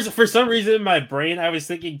I first, for some reason in my brain, I was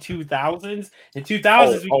thinking 2000s. In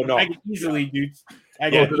 2000s, no. I could easily do. I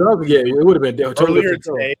Yeah, got it would have been totally Earlier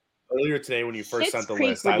different. today, when you first Schitt's sent the Creek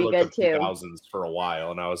list, would I be looked good, up too. 2000s for a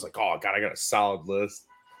while, and I was like, "Oh God, I got a solid list."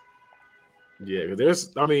 Yeah,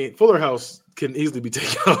 Fuller House can easily be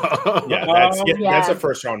taken off. Yeah, Oh, that's yeah. a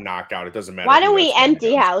first round knockout. It doesn't matter. Why who don't we that's from.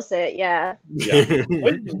 empty house it? Yeah. Yeah,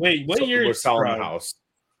 wait, what So year we're is selling the Scrubs? house.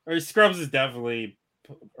 Or Scrubs is definitely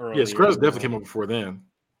early. Yeah, Scrubs definitely came up before then.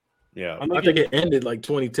 Yeah, I'm I looking- think it ended like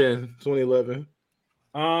 2010, 2011.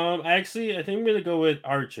 Actually, I think I'm gonna go with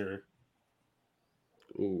Archer.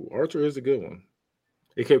 Ooh, Archer is a good one.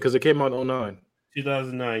 It came out in 09.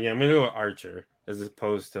 2009. Yeah, I'm gonna go with Archer as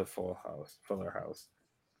opposed to Fuller House.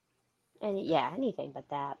 And yeah, anything but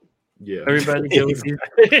that. Yeah. Everybody goes.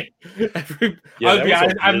 Yeah, I'll be that was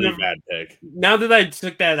honest, a I've really never. bad pick. Now that I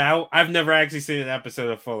took that out, I've never actually seen an episode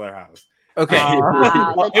of Fuller House. Okay,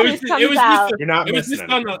 The It was truth comes just out. You're not it was missing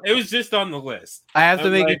just on the anything. it was just on the list. I have to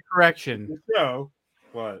I'm make like- a correction. So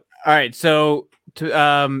what? All right, so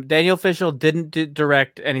Daniel Fishel didn't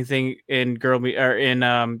direct anything in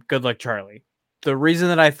Good Luck Charlie. The reason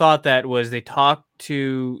that I thought that was they talked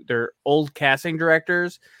to their old casting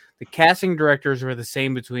directors. The casting directors were the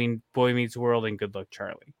same between Boy Meets World and Good Luck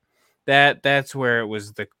Charlie. That's where it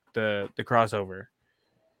was the crossover.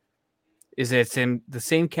 Is it's in the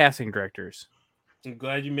same casting directors I'm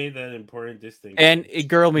glad you made that important distinction. and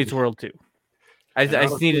Girl Meets World too. I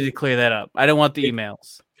just needed to clear that up. I don't want the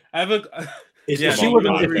emails. I have a. If Yeah, she well,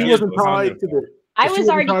 wasn't, if yeah, she wasn't yeah, tied to the, I if she was wasn't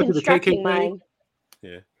already tied to the constructing KKK, mine.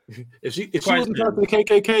 if she wasn't tied to the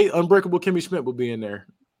KKK, Unbreakable Kimmy Schmidt would be in there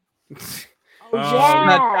Oh,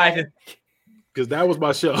 I yeah. because that was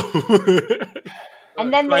my show.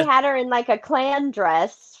 And then they had her in like a clan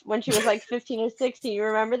dress when she was like 15 or 16. You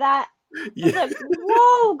remember that? I was yeah, like,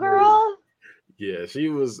 whoa, girl. yeah, she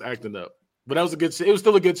was acting up, but that was a good. It was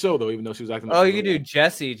still a good show though, even though she was acting up. Oh, you can do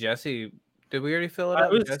Jesse. Jesse, did we already fill it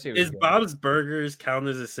up? Jesse was Is good. Bob's Burgers count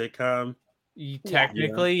as a sitcom?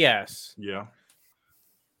 Technically, yes. Yeah,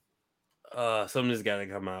 Something's got to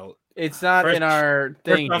come out. It's not First- in our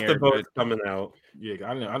First thing off, here. the but boat's coming out. yeah.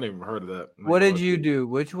 I never even heard of that. what did you do?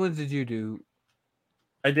 Which ones did you do?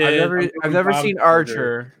 I did. I've never seen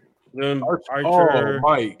Archer. Oh,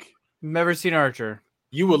 Mike, Never seen Archer.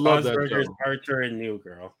 you would love Bob's that Burgers, show. Archer, and New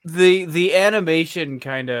Girl. The animation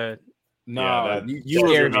kind of. Nah, Yeah, that you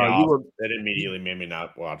scared would. me No, off. you would. That immediately made me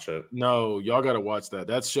not watch it. No, y'all gotta watch that.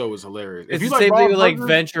 That show is hilarious. It's you the same thing Bob's with like Burgers,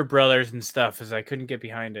 Venture Brothers and stuff. As I couldn't get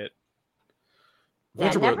behind it. Yeah,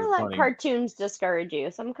 Venture never Brothers is let funny. cartoons discourage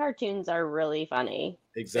you. Some cartoons are really funny.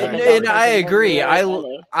 Exactly. And I agree. Really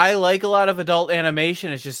funny. I like a lot of adult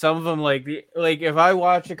animation. It's just some of them like if I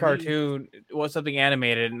watch a cartoon, what's something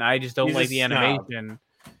animated, and I just don't He's a like the snob. animation.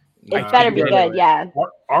 It better be good, yeah.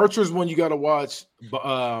 Archer's one you gotta watch,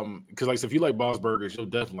 because like if you like Bob's Burgers, you'll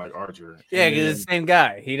definitely like Archer. Yeah, And because then- it's the same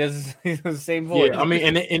guy. He does the same voice. yeah, I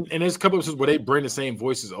mean, and there's a couple episodes where they bring the same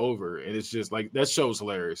voices over, and it's just like that show's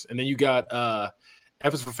hilarious. And then you got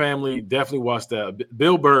F is for Family. Definitely watch that.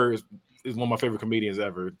 Bill Burr is one of my favorite comedians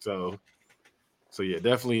ever. So yeah,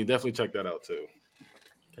 definitely check that out too.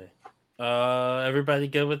 Everybody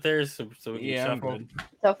good with theirs? So we can Yeah, I'm shuffle. good.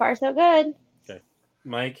 So far, so good.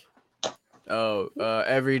 Mike. Oh,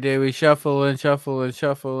 every day we shuffle and shuffle and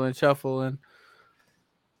shuffle and shuffle and.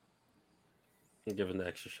 I'm giving the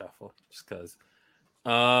extra shuffle just because.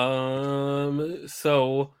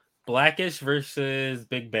 So Blackish versus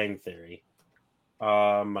Big Bang Theory.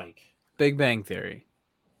 Mike. Big Bang Theory.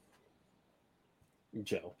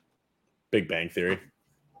 Joe. Big Bang Theory.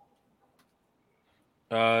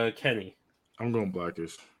 Kenny. I'm going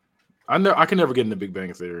Blackish. I can never get into Big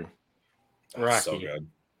Bang Theory. Rocky. So good.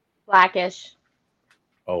 Blackish.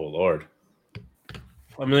 Oh Lord.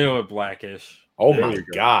 I'm gonna go with Blackish. Oh There my you go.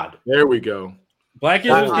 God. There we go.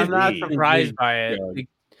 Blackish I'm was not good. surprised by it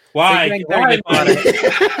Why? Big Bang Why? Theory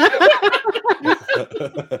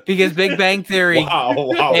because Big Bang Theory,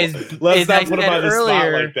 Wow. Is- Let's as not I put him said on the spot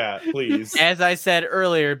earlier- like that, please. as I said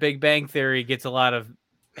earlier, Big Bang Theory gets a lot of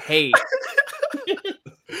hate.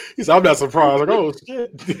 He said, I'm not surprised. Like, oh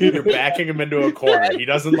shit. You're backing him into a corner. He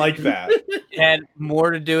doesn't like that. Had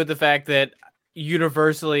more to do with the fact that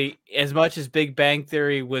universally, as much as Big Bang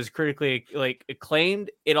Theory was critically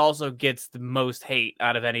acclaimed, it also gets the most hate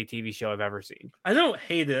out of any TV show I've ever seen. I don't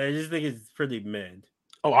hate it. I just think it's pretty mid.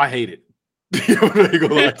 Oh, I hate it. I'm not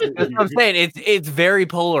gonna lie to That's you. what I'm saying. It's very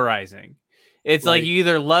polarizing. It's like Like- you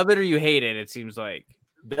either love it or you hate it. It seems like.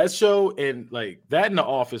 That show and like that and The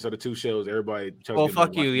Office are the two shows everybody. tries to Well, get fuck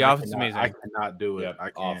me to you, watch. The I Office is cannot- amazing. I cannot do it. Yep, I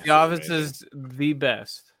can't. Office. The Office is the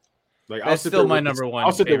best. Like That's sit still there my with number one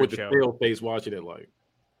I'll sit there with the favorite show. stale face watching it. Like,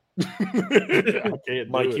 I can't.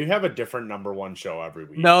 Mike, do you it. have a different number one show every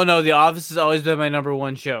week. No, The Office has always been my number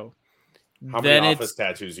one show. How Then many it's Office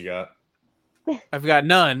tattoos you got? I've got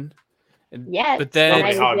none. Yes. But then How and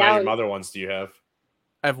many it's- How I Met Your now- Mother ones do you have?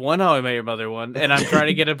 I have one How I Met Your Mother one, and I'm trying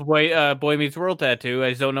to get a Boy Meets World tattoo. I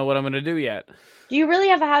just don't know what I'm gonna do yet. Do you really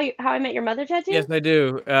have a How I Met Your Mother tattoo? Yes, I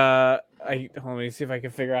do. Let me see if I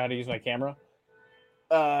can figure out how to use my camera.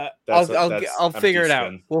 That's I'll figure it empty out.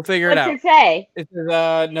 spin. We'll figure it What's out. it say? It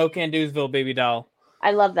says No Can Do'sville baby doll,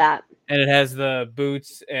 I love that. and it has the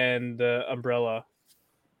boots and the umbrella.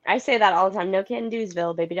 I say that all the time. No can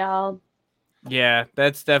do'sville, baby doll. Yeah,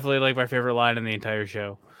 that's definitely like my favorite line in the entire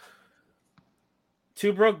show.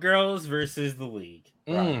 Two Broke Girls versus The League.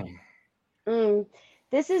 Mm.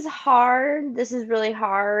 This is hard. This is really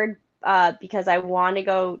hard. because I want to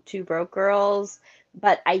go to Broke Girls,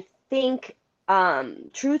 but I think,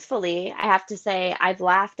 truthfully, I have to say I've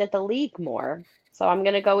laughed at the League more, so I'm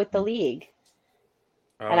gonna go with the League,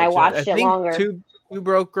 and I Joe. watched I it think longer. Two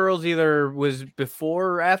Broke Girls either was before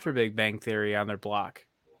or after Big Bang Theory on their block.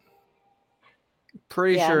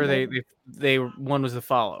 Pretty Yeah, sure maybe. they one was the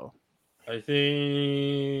follow. I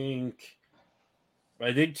think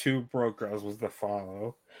Two Broke Girls was the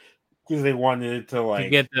follow because they wanted it to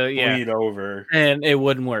like get the bleed over. and it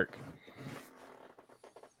wouldn't work.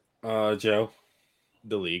 Joe,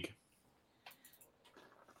 The League.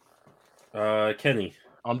 Kenny,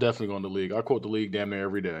 I'm definitely going to the League. I quote the League damn near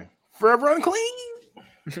every day. Forever unclean.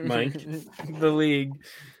 Mike. The League.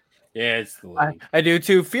 Yeah, it's the League. I do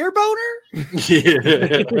too. Fear boner.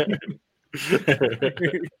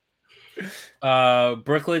 Yeah.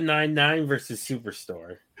 Brooklyn Nine-Nine versus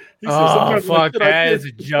Superstore. Oh fuck, that is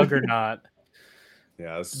a juggernaut.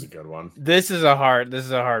 Yeah, this is a good one. This is a hard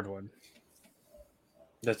one.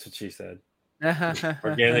 That's what she said.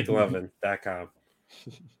 Organiclovin.com.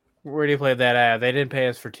 Where do you play that at? They didn't pay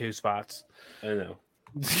us for 2 spots. I know.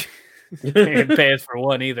 They didn't pay us for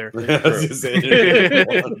 1 either. I was gonna say,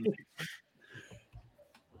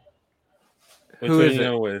 Who is it?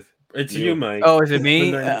 Go with? It's you, Mike. Oh, is it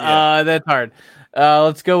me? Yeah. That's hard.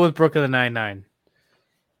 Let's go with Brooklyn Nine-Nine.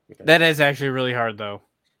 Okay. That is actually really hard, though.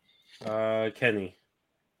 Kenny.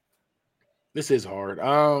 This is hard.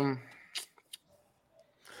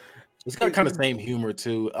 It's got kind of same humor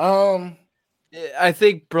too. I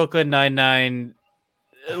think Brooklyn Nine-Nine,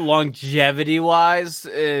 longevity-wise,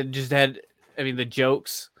 just had. I mean, the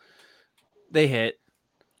jokes they hit.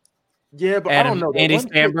 Yeah, but I don't know. Andy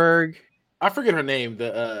Samberg. I forget her name.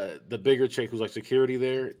 The bigger chick who's like security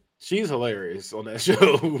there. She's hilarious on that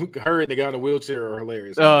show. Her and the guy in the wheelchair are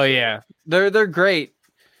hilarious. Oh yeah, they're great.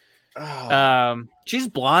 Oh. She's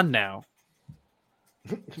blonde now.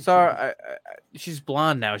 Sorry, she's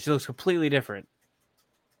blonde now. She looks completely different.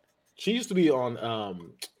 She used to be on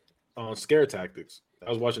Scare Tactics. I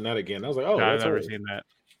was watching that again. I was like, oh, No, I've that's never her. seen that.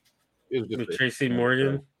 It was just With Tracy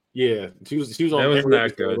Morgan. Yeah, she was on. That was every not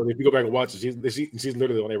episode. good. If you go back and watch it, she's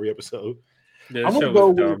literally on every episode. Yeah, I'm that gonna show go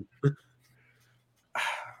was dumb.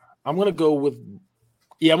 I'm gonna go with.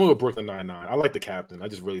 Yeah, I'm gonna go with Brooklyn Nine-Nine. I like the captain. I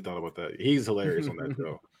just really thought about that. He's hilarious on that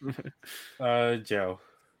show. Joe.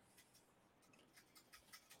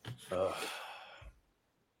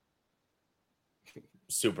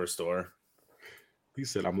 Superstore. He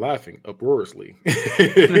said, "I'm laughing uproariously." That's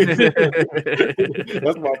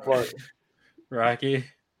my part. Rocky.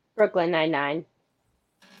 Brooklyn Nine-Nine.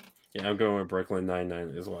 Yeah, I'm going with Brooklyn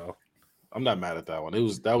Nine-Nine as well. I'm not mad at that one.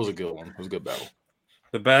 That was a good one. It was a good battle.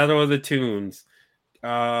 The Battle of the Tunes.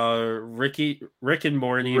 Rick and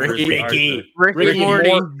Morty. versus Archer. Rick and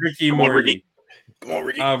Morty. Ricky Morty. Come on,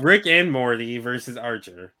 Ricky. Rick and Morty versus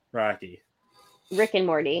Archer. Rocky. Rick and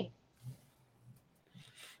Morty.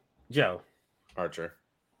 Joe. Archer.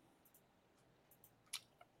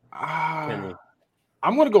 Kenny.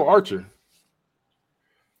 I'm gonna go Archer.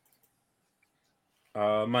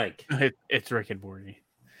 Mike. It's Rick and Morty.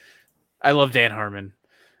 I love Dan Harmon,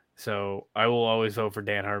 so I will always vote for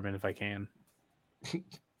Dan Harmon if I can.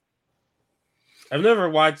 I've never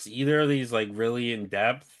watched either of these like really in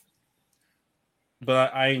depth,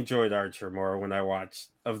 but I enjoyed Archer more when I watched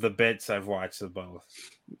of the bits I've watched of both.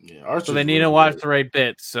 Yeah, Archer. So they need to watch the right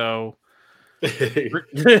bits. So you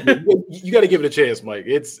got to give it a chance, Mike.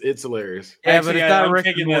 It's hilarious. yeah, Actually, but it's not I'm Rick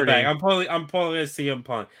taking and that Morty. back. I'm pulling a CM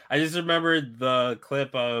Punk. I just remembered the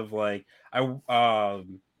clip of like I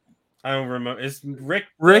don't remember. It's Rick.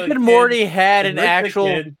 Rick and Morty had Rick an actual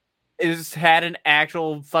kid. had an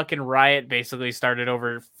actual fucking riot. Basically, started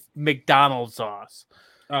over McDonald's sauce.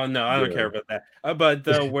 Oh no, I don't care about that.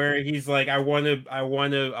 But where he's like, I want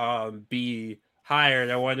to be hired.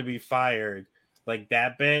 I want to be fired. Like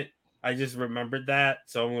that bit. I just remembered that.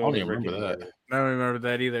 So I'm I don't going to even remember that. I don't remember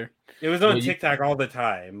that either. It was on TikTok all the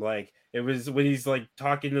time. Like it was when he's like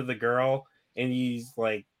talking to the girl and he's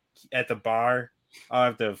like at the bar. I'll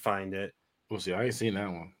have to find it. We'll see. I ain't seen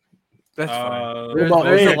that one. That's fine. What about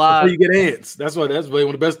There's a ants? lot. Before you get ants. That's one of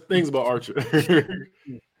the best things about Archer.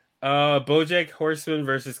 BoJack Horseman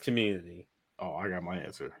versus Community. Oh, I got my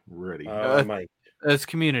answer ready. Mike. It's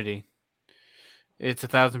Community. It's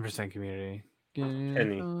 1,000% Community.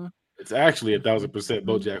 Kenny. It's actually 1,000%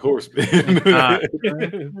 BoJack Horseman.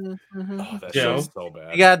 Oh, that Joe? show's so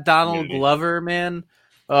bad. You got Donald Community. Glover, man.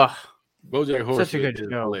 Ugh. BoJack Horseman Such a good is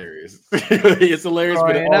show. hilarious. It's hilarious,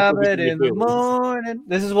 but it Growing also up gives me in the feels. morning.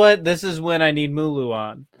 This is when I need Mulu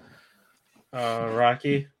on.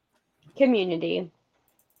 Rocky. Community.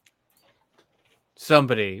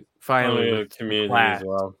 Somebody finally with Community class. as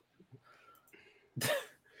well.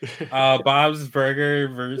 Bob's Burger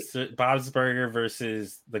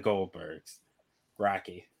versus the Goldbergs.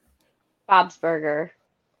 Rocky. Bob's Burger.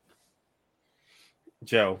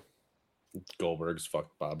 Joe. Goldberg's fuck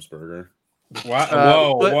Bob's Burger.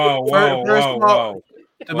 Whoa, but first of all,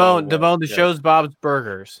 Damone, the Yeah. show's Bob's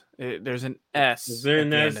Burgers. There's an S. Is there at an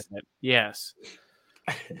the end S? of it. Yes.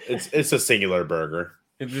 It's a singular burger.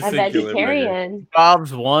 It's A singular burger. vegetarian.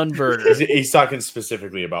 Bob's one burger. He's talking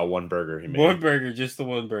specifically about one burger he made. One burger, just the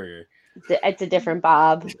one burger. It's a different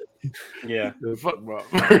Bob. Yeah. Fuck Bob.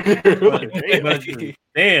 But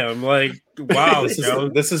damn, like wow, Joe.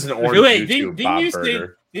 This is an orange Wait, YouTube didn't Bob you say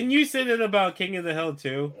burger. didn't you say that about King of the Hill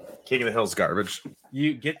too? King of the Hill's garbage.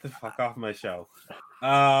 You get the fuck off my show.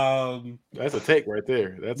 That's a take right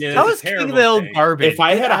there. That's Yeah, How that's is a King of terrible the Hill take. garbage? If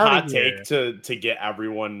I Get had a outta hot here. take to get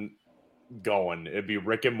everyone going, it'd be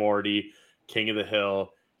Rick and Morty, King of the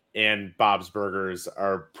Hill, and Bob's Burgers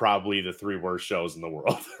are probably the 3 worst shows in the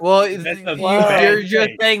world. Well, That's a you're bad just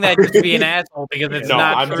take. saying that just to be an asshole because it's no,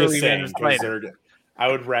 not I'm truly just saying Dennis 'cause Slater.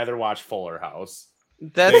 I would rather watch Fuller House.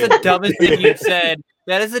 That's the dumbest thing you've said.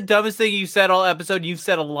 That is the dumbest thing you said all episode. You've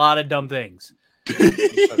said a lot of dumb things.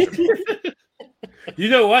 You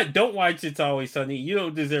know what? Don't watch It's Always Sunny. You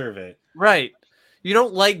don't deserve it. Right. You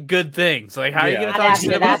don't like good things. Like, how are you Yeah. going to Not talk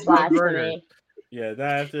after shit that about burger? blasphemy. Yeah,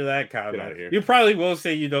 after that Get outta comment, here. you probably will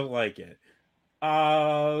say you don't like it.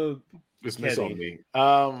 It's miss Kenny.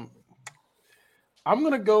 on me. I'm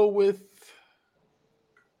gonna go with.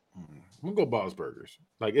 I'm gonna go Bob's Burgers.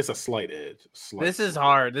 Like it's a slight edge. This is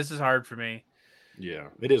hard. This is hard for me. Yeah,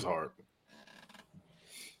 it is hard.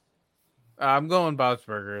 I'm going Bob's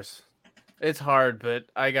Burgers. It's hard, but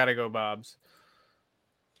I got to go Bob's.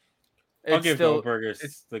 I'll It's give still. Goldbergers.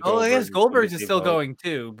 It's, The oh, I guess Goldberg's is the still vote. going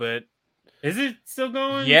too, but Is it still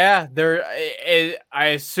going? yeah, I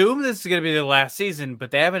assume this is going to be the last season, but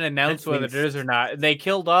they haven't announced That whether means- it is or not. They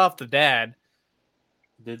killed off the dad.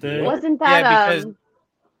 Did they? Wasn't that Yeah, because-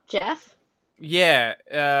 Jeff?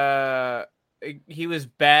 Yeah, he was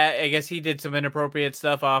bad. I guess he did some inappropriate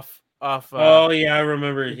stuff off. Oh yeah, I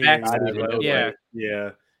remember hearing Back- that. But, yeah. like, yeah.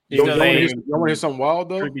 You So want they- to hear something wild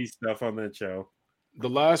though? Creepy stuff on that show. The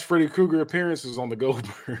last Freddy Krueger appearance was on the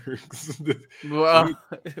Goldbergs. Well,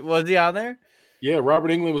 was he on there? Yeah,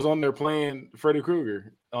 Robert Englund was on there playing Freddy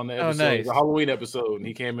Krueger on the Oh, episode, nice. the Halloween episode, and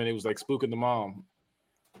he came in. He was like spooking the mom.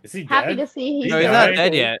 Is he Happy dead? to see He No, he's died? not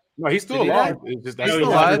dead yet. No, he's still Did he alive. It's just, He's still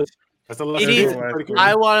alive. That's the He last needs- appearance of Freddy Krueger.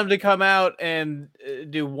 I want him to come out and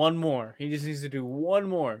do one more. He just needs to do one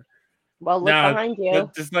more. Well, look Nah, behind you.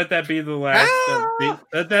 Just let that be the last.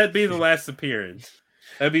 Let that be the last appearance.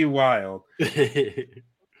 That'd be wild.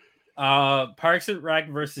 Parks and Rec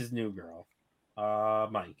versus New Girl.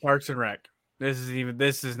 Mike, Parks and Rec.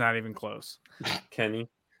 This is not even close. Kenny.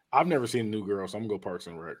 I've never seen New Girl, so I'm gonna go Parks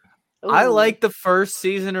and Rec. I Ooh. like the first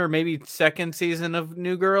season or maybe second season of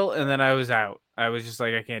New Girl, and then I was out. I was just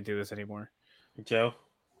like, I can't do this anymore. Joe,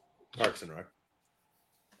 Parks and Rec.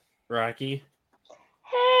 Rocky.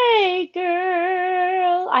 Hey,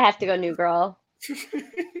 girl. I have to go New Girl.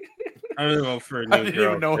 I'm gonna go for a New I didn't Girl.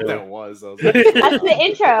 even know what too. that was. I was like, That's the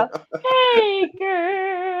intro. Hey,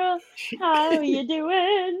 girl. How you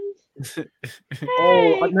doing? Oh,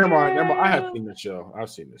 Hey, never mind. I have girl. seen the show. I've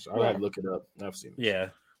seen this. I had to look it up. I've seen it. Yeah.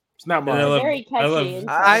 It's not And mine. I love- Very I love- catchy.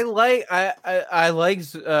 I like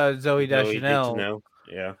Zoe Zoe Deschanel. Deschanel.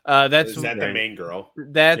 Yeah. That's is that the right. main girl?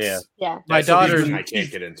 that's Yeah. Yeah. my That's the daughter's reason I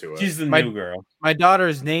can't get into it. She's the My- new girl. my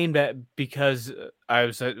daughter's named that because I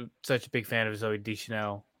was such a big fan of Zoe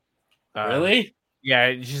Deschanel. Really?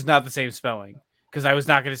 Yeah, she's not the same spelling because I was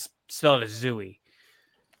not going to spell it as Zoe.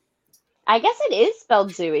 I guess it is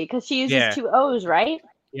spelled Zooey because she uses Yeah. 2 O's, right?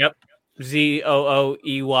 Yep,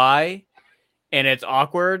 Zooey, and it's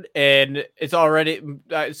awkward, and it's already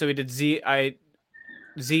so we did Zoey,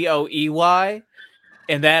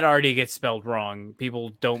 and that already gets spelled wrong. People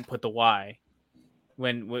don't put the Y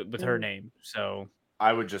when with her name. So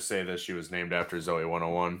I would just say that she was named after Zoe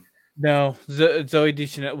 101. no, Zoe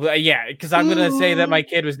Deschanel. Well, yeah, because I'm gonna say that my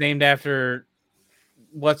kid was named after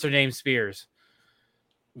what's her name, Spears.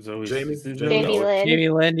 Zoe. Jamie- Jamie Lynn. Jamie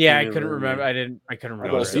Lynn. Yeah, I Jamie couldn't Lynn, remember. yeah. I couldn't I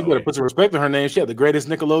remember. gotta see, you better put some respect on her name. She had the greatest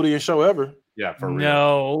Nickelodeon show ever. Yeah, for real.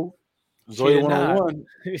 No, Zoe did not. 101.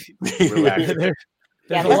 Relax. There's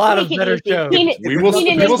Yeah, a let's lot make of it better easy. shows. We will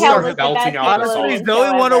Keenan and start Kel was the belting best out the Honestly, songs. Nickelodeon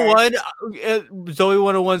Zoe show 101, Zoe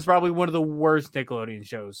 101 is probably one of the worst Nickelodeon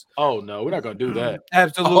shows. Oh no, we're not gonna do that.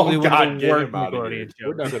 Absolutely Oh, one God, of the get worst him outta Nickelodeon here.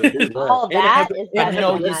 We're shows. not gonna do that. All that is better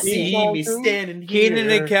than that. standing Keenan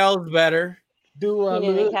and Kel's better. Do I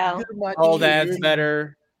Keenan and look Kel. good in my All that's ears?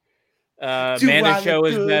 better. Amanda's show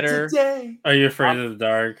is better. Are you afraid of the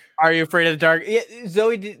dark? Are you afraid of the dark? Yeah,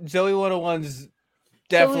 Zoe 101's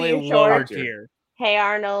definitely Salute Your lower Short. tier. Hey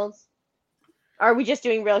Arnold. Are we just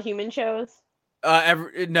doing real human shows?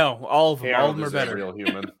 No, all of them. Hey, All of Arnold them are is a better. real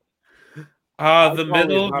human. The Probably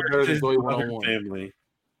middle not better than versus Zoe Modern 101. Family.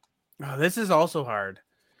 Oh, this is also hard.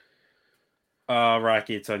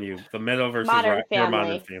 Rocky, it's on you. The middle versus Modern your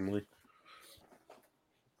Modern Family.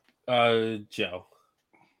 Family. Joe.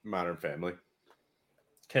 Modern Family.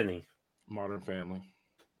 Kenny. Modern Family.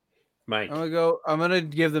 Mike. I'm gonna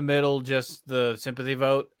give the middle just the sympathy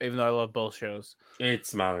vote, even though I love both shows.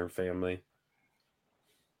 It's Modern Family.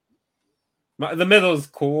 The middle is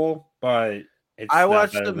cool, but it's I not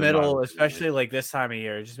watch better the than middle, Modern especially like this time of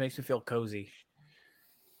year. It just makes me feel cozy.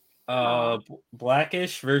 Family.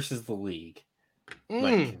 Blackish versus the League.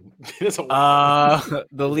 Mike. That's a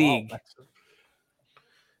The League.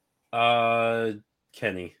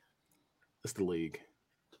 Kenny. It's the League.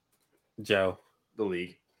 Joe. The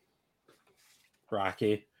League.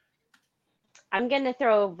 Rocky. I'm gonna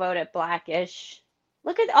throw a vote at Blackish.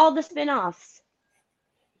 Look at all the spin-offs.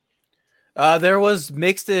 There was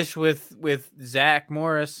Mixed-ish with Zach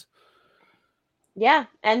Morris. Yeah,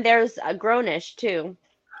 and there's a Grownish too.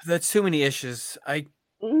 That's too many issues.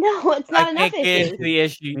 No, it's not I enough can't issues. get the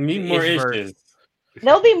issue. You need more ish verse. issues.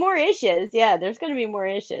 There'll be more issues. Yeah, there's gonna be more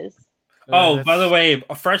issues. Oh, by the way,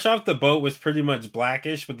 Fresh Off the Boat was pretty much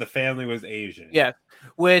Blackish, but the family was Asian. Yeah,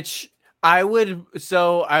 which I would put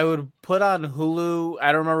on Hulu.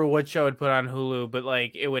 I don't remember what show I'd put on Hulu, but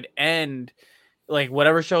like it would end, like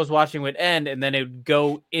whatever show I was watching would end, and then it would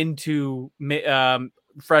go into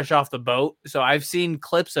Fresh Off the Boat. So I've seen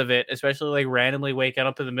clips of it, especially like randomly waking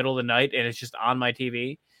up in the middle of the night and it's just on my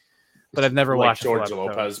TV. But I've never Like watched George a full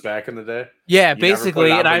episode. Lopez back in the day. Yeah, You never put it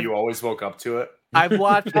basically, on, and but you always woke up to it. I've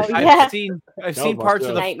watched. Oh, yeah. I've seen was parts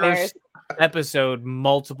of the Nightmares. first episode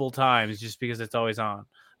multiple times just because it's always on.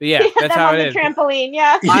 But yeah, that's them how on it the is. trampoline.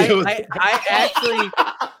 Yeah. I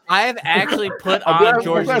have actually put I'm glad- on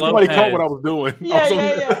George I'm glad somebody caught what I Lopez. was doing.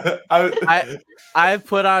 Yeah. I've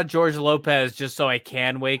put on George Lopez just so I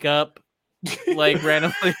can wake up, like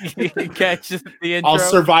randomly catch the intro. I'll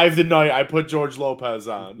survive the night. I put George Lopez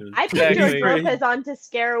on. I put Exactly. George Lopez on to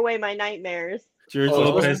scare away my nightmares. George Oh,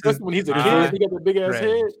 Lopez that's is when he's a Ah, kid. He got the big ass right.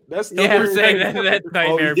 head. That's Yeah, I'm saying that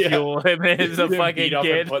nightmare yeah. fuel him as a Get fucking beat up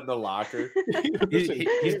and kid. put in the locker.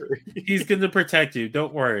 he's going to protect you.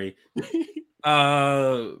 Don't worry.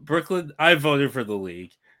 Brooklyn, I voted for the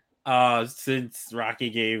League. Since Rocky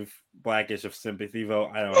gave Blackish a sympathy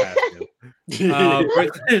vote, I don't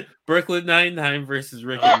have to. Brooklyn Nine-Nine versus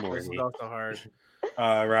Rick and This is Morty. also hard.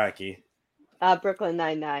 Rocky. Brooklyn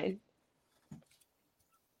Nine-Nine.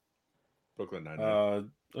 Brooklyn Nine-Nine.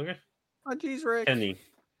 Okay. Oh, geez, Rick. Kenny.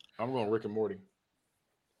 I'm going Rick and Morty.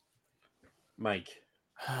 Mike.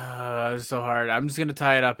 It's so hard. I'm just gonna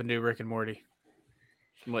tie it up and do Rick and Morty.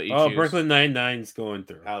 Let you choose. Brooklyn Nine-Nine's going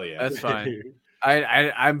through. Hell yeah. That's fine.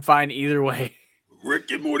 I'm fine either way.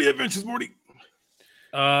 Rick and Morty Adventures, Morty.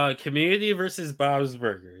 Community versus Bob's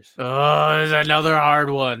Burgers. Oh, there's another hard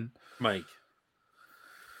one. Mike.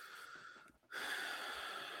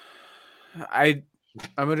 I'm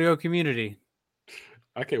gonna go Community.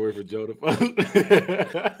 I can't wait for Joe to.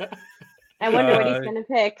 I wonder what he's gonna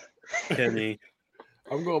pick. Kenny.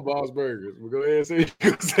 I'm going Bob's Burgers. We'll go ahead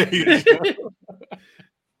and say it.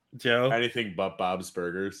 Joe. Anything but Bob's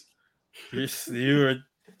Burgers. Do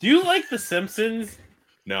you like The Simpsons?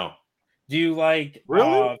 No, Do you like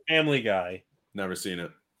Really? Family Guy? never seen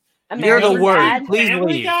it. You're the American word. Dad? Please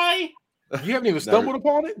Family leave. Guy? You haven't even stumbled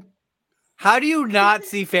upon it? How do you not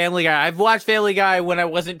see Family Guy? I've watched Family Guy when I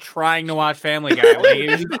wasn't trying to watch Family Guy. Like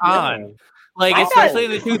it was on. Like I especially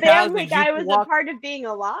in the thought 2000s, Family you Guy could was a walk, part of being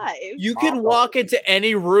alive. you could walk into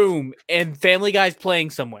any room and Family Guy's playing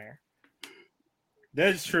somewhere.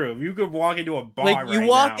 That's true. You could walk into a bar. Like you right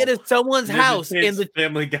walk now, into someone's and there's house a in the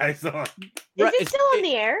Family Guy's on. Is Right, it still in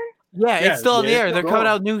the air? yeah, Yeah, it's still in the yeah, air. it's They're still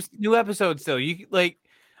coming going. out new episodes still. You like,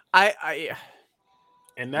 I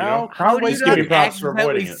And now, how do you Let's give you not props for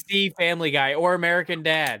accidentally avoiding it. see Family Guy or American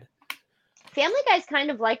Dad? Family Guy's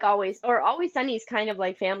kind of like Always Sunny's kind of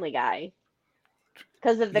like Family Guy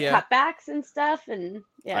because of the Yeah. cutbacks and stuff. And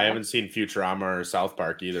yeah, I haven't seen Futurama or South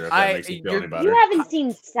Park either. If that makes me feel any You better. You haven't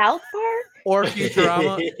seen South Park? Or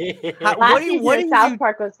Futurama? Last what do season of you South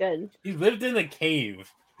Park was good. He lived in a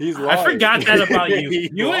cave. he's I lying. forgot that about you. He's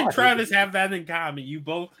You and lying. Travis have that in common. You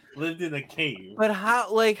both lived in a cave. But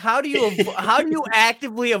how do you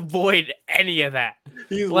actively avoid any of that?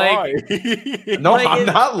 He's Like- lying. No, Like, I'm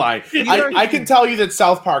not lying. You're- I can tell you that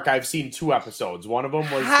South Park, I've seen 2 episodes. One of them was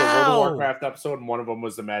the World How? of Warcraft episode, and one of them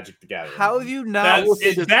was the Magic the Gathering. How have you not?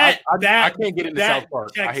 That- I can't get into that South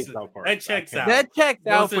Park. I hate checks- South Park. that checks I can't. out. That checks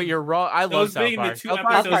out, Those but are- you're wrong. I love Those South being the Park. 2 South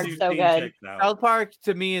Park's episodes you've so seen good. checked out. South Park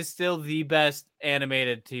to me is still the best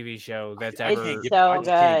animated TV show that's I ever. can't get- so I just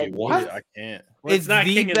can't good. get What? with it. I can't. Well, It's not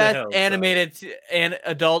the King of best Hill, so- animated and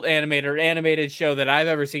adult animated show that I've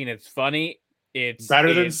ever seen. It's funny. It's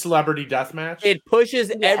Better than it, Celebrity Deathmatch? it pushes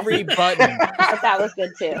Yeah. every button. But that was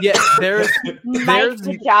good too. Yeah, there's Mike's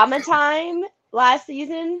Pajama Time last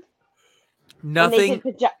season. When they nothing.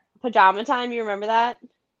 did Pajama Time, you remember that?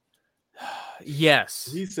 Yes,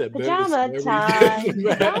 He said Pajama better time. than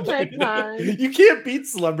Pajama time. You can't beat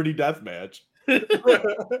Celebrity Deathmatch.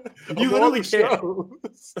 You literally can't.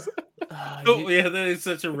 Oh, yeah, that is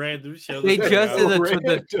such a random show. They to just check did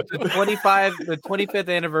out. the 25th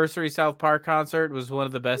anniversary South Park concert was one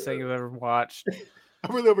of the best things I've ever watched.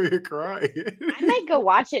 I'm really over here crying. I might go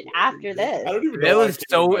watch it after this. I don't even know. It why I was came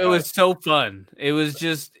so up it with was so fun. It was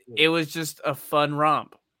just a fun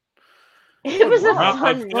romp. It was a A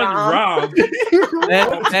fun romp.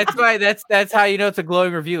 That's how you know it's a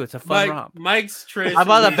glowing review. It's a fun romp. Mike's Trish. I'm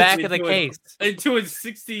on the back of the case. Into a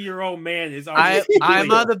 60-year-old man is. I'm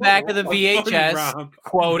on the back of the a fun VHS. romp.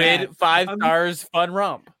 Quoted Mad. 5 I'm- stars. Fun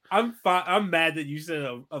romp. I'm mad that you said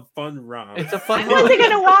a fun romp. It's a I fun wasn't romp.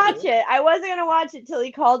 gonna watch it. I wasn't gonna watch it till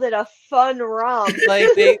he called it a fun romp. Like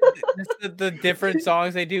the different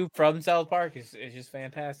songs they do from South Park is just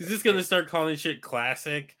fantastic. He's just gonna start calling shit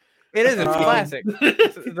classic. It is. It's Um, classic.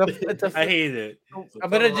 It's a- I hate it. I'm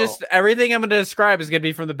gonna just everything I'm gonna describe is gonna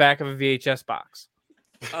be from the back of a VHS box.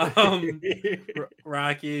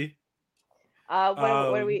 Rocky, What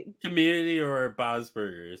are we? Community or Bob's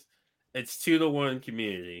Burgers? It's 2-1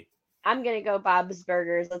 Community. I'm gonna go Bob's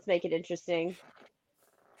Burgers. Let's make it interesting.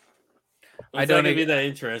 I It's don't not gonna be ex- that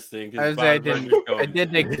interesting. 'cause I Bob's Burgers go-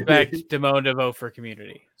 didn't expect Damone to vote for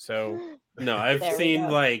Community. So No, I've There we seen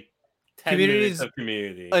go. like 10 Community's minutes of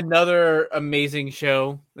Community, another amazing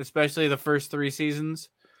show, especially the first 3 seasons.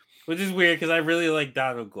 which is weird because I really like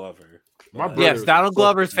Donald Glover. My But- brother- Yes, Donald so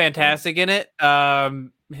Glover's fantastic.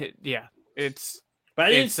 fantastic in it. Yeah, it's But I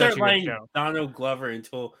didn't It's such start a good liking show. Donald Glover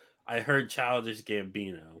until I heard Childish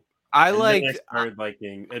Gambino. I And then like. I started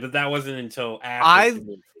liking, but that wasn't until after. I-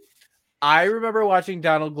 Community. I remember watching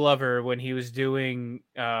Donald Glover when he was doing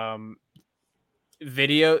internet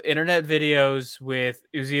videos with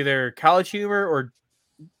it was either College Humor or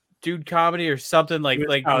Dude Comedy or something like It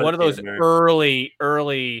was one of those College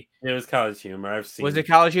early It was College Humor. I've seen. was it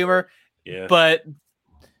College Humor? Yeah. But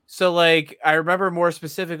so like I remember more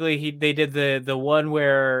specifically they did the one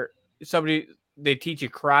where they teach you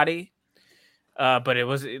karate. But it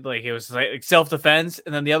was like self-defense,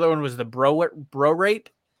 and then the other one was the bro rape.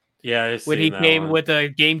 Yeah, I've When seen he that came one. with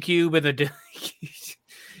a GameCube and the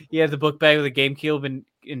he had the book bag with a GameCube and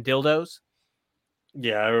dildos.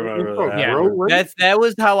 Yeah, I remember Oh, that. Yeah, bro rape? that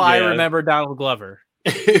was how I Yeah. remember Donald Glover.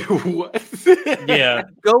 What? Yeah,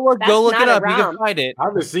 Go look That's it not a up. You can romp. find it. I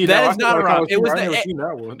haven't seen That that. is not a romp. It was I've the- never seen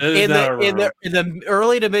that one. that is not a romp. In the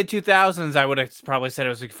early to mid 2000s, I would have probably said it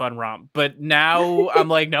was a fun romp, but now I'm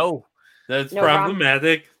like, no, That's No romp.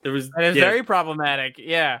 problematic. There was that is yeah, very problematic.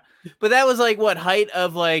 Yeah, but that was like what height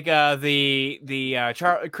of like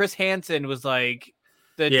Chris Hansen was like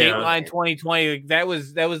the Yeah. Dateline 2020. Like, that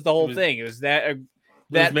was the whole was- thing. It was that it was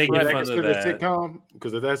that making Is premise. that fun of considered a that. sitcom?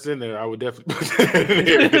 Because if that's in there, I would definitely put that in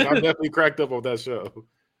there. 'Cause I'm definitely cracked up on that show.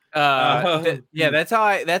 That's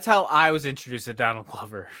how I was introduced to Donald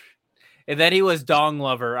Glover, and then he was Dong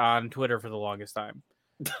Lover on Twitter for the longest time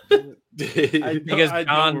because I don't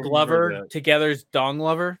Don remember Glover that. together's Dong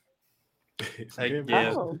Lover.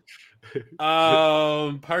 Yeah.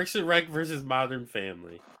 Oh, Parks and Rec versus Modern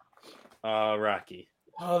Family. Rocky.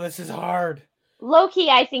 Oh, this is hard. low-key,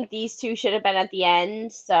 I think these two should have been at the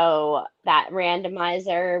end, so that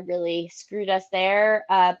randomizer really screwed us there.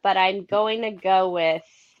 But I'm going to go with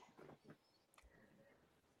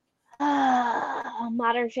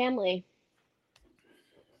Modern Family.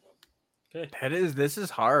 This is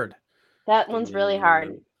hard. That one's really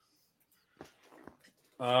hard.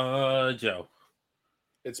 Joe.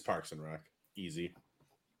 It's Parks and Rec. Easy.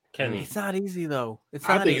 Kenny. It's not easy though. It's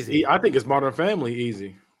I not think easy. I think it's Modern Family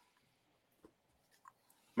easy.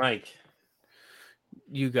 Mike.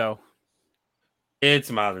 You go.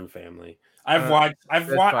 It's Modern Family. I've that's I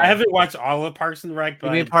fine. haven't watched all of Parks and Rec, You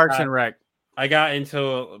but mean Parks and Rec? I got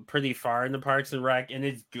into pretty far in the Parks and Rec, and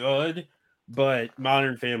it's good, but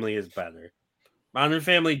Modern Family is better. Modern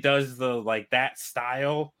Family does the like that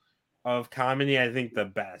style of comedy, I think the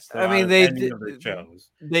best. I mean, out of they any did- of the shows.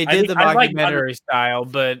 They I did think the I like documentary style,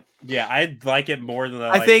 but Yeah, I like it more than I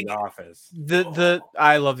I like think The Office. the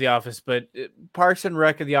I love The Office, but Parks and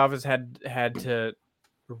Rec of The Office had to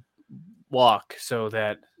walk so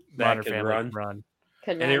that Modern could Family run. could run.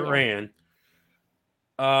 Could And it run, yeah.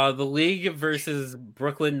 ran. The League versus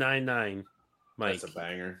Brooklyn Nine-Nine. Mike, That's a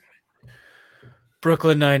banger.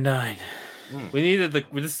 Brooklyn Nine-Nine. we needed the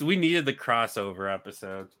crossover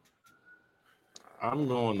episode. I'm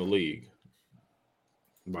going the League.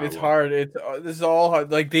 By It's law. hard. This is all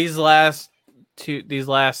hard. Like these last 3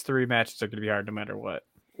 matches are going to be hard no matter what.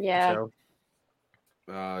 Yeah. So,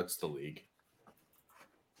 It's the League.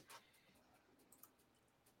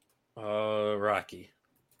 Rocky.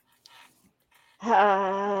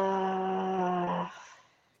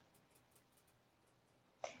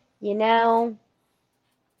 You know,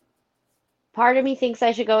 part of me thinks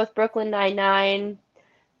I should go with Brooklyn Nine-Nine,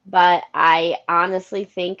 but I honestly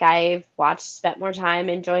think I've spent more time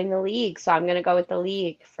enjoying the League, so I'm gonna go with the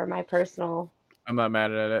League for my personal. I'm not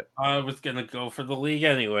mad at it. I was gonna go for the League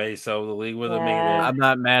anyway, so the League would have made Yeah. it. I'm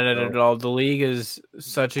not mad at it at all. The League is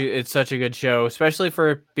such a good show, especially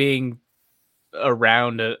for being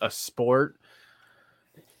around a sport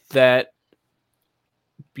that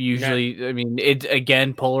usually, I mean, it's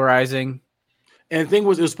again polarizing. And the thing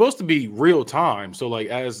was, it was supposed to be real time. So like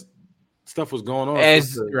as stuff was going on,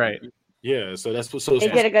 Right. Yeah. So that's what. So They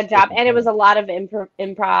did a good job, and it was a lot of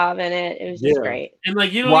improv in it. It was just Yeah. great. And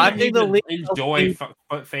like you don't Watching even the League enjoy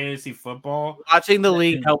fantasy football. Watching the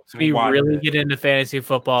League helps me Watch really it. get into fantasy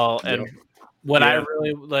football, and what I Yeah.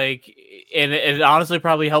 really like, and it honestly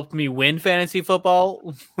probably helped me win fantasy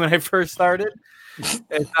football when I first started.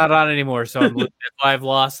 It's not on anymore, so that's why I've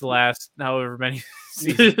lost the last however many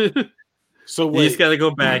seasons. So You wait, just gotta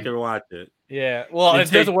go back and watch it. Yeah, well, And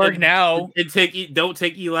it doesn't work now. Don't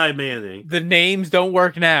take Eli Manning. The names don't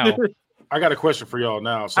work now. I got a question for y'all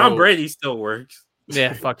now. So, Tom Brady still works.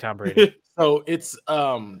 Yeah, fuck Tom Brady. So it's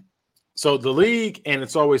so the League and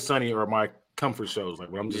It's Always Sunny are my comfort shows.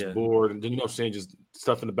 Like when I'm just Yeah. bored and you know what I'm saying, just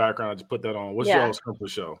stuff in the background, I just put that on. What's Yeah. y'all's comfort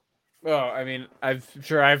show? Well, I mean, I've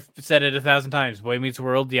said it 1,000 times. Boy Meets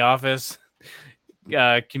World, The Office,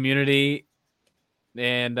 Community,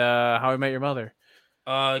 and How I Met Your Mother.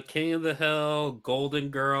 King of the Hill, Golden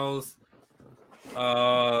Girls.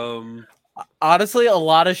 Honestly, a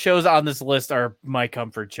lot of shows on this list are my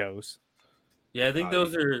comfort shows. Yeah, I think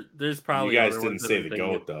those are. There's probably. You guys other didn't ones that say I'm the thinking.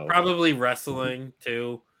 GOAT, though. Probably wrestling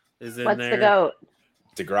too is in What's there. the GOAT?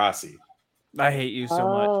 Degrassi. I hate you so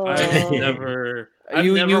much. Oh. I've never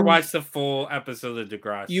You- watched the full episode of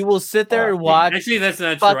Degrassi. You will sit there and watch Actually, that's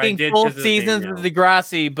not true. I fucking did full just as a seasons Danielle. of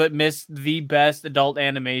Degrassi, but miss the best adult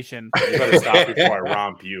animation. You better stop before I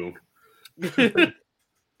romp you.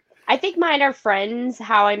 I think mine are Friends,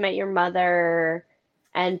 How I Met Your Mother,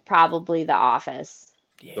 and probably The Office.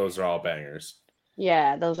 Those are all bangers.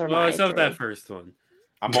 Yeah, those are Well, my except three. that first one.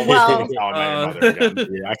 I'm almost Well, thinking How I Met Your Mother again.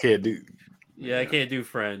 Yeah, I can't do. Yeah, I can't do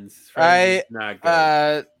Friends. I- Friends is not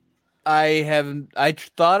good. I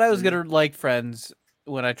thought I was gonna like Friends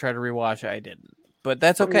when I tried to rewatch it. I didn't, but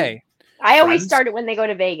that's okay. I always Friends? start it when they go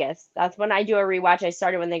to Vegas. That's when I do a rewatch. I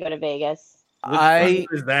start it when they go to Vegas. Which Friends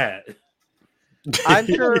is that? I'm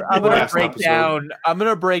sure I'm gonna Last break episode. down. I'm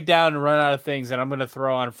gonna break down and run out of things, and I'm gonna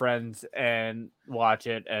throw on Friends and watch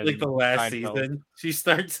it. As Like the last Seinfeld. season, she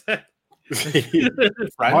starts.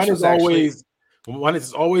 Mine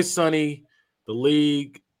is always Sunny, The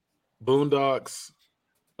League, Boondocks,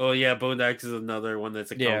 Oh yeah, Boondocks is another one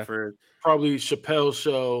that's a Yeah. comfort. probably Chappelle's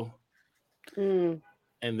Show, Mm.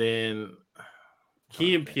 and then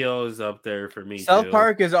Key and Peele is up there for me. South too.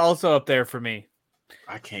 Park is also up there for me.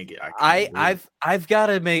 I can't get. I've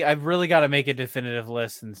really got to make a definitive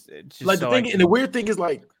list, and it's just Like so the thing, I and the weird thing is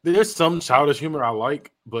like there's some childish humor I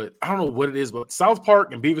like, but I don't know what it is. But South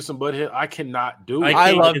Park and Beavis and Butthead, I cannot do. I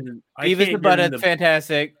can't love get in- I Beavis can't and get Butthead's into-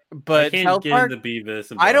 fantastic, I but can't South get Park. into Beavis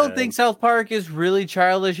and I don't Butthead. think South Park is really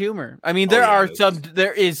childish humor. I mean, Oh, there yeah, are it is.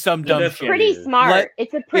 there is some dumb that's shit. Pretty is. smart. Let-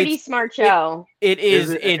 It's a pretty it's- smart show. It is.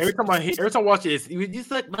 Every It's time I watch it, it's you just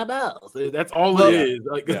like my balls. That's all Well, it is.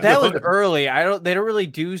 Like, yeah. that was early. They don't really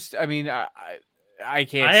do. I mean, I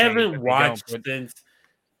can't. I say that haven't they watched don't, but since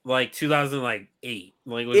like 2008.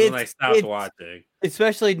 Like was when I stopped it's- watching.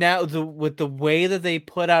 especially now with the way that they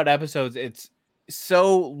put out episodes. It's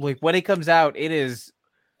so like when it comes out, it is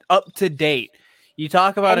up to date. You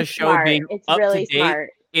talk about And a show smart. being It's up really to date. smart.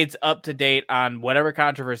 It's up to date on whatever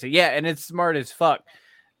controversy. Yeah, and it's smart as fuck.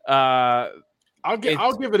 I'll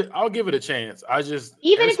give it a chance. I just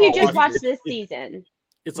Even every if you time I just watch it, this season.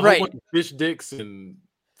 it's a Right. whole bunch of fish dicks and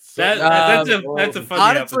That's a funny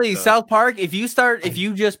honestly episode. South Park. If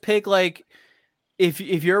you just pick like, if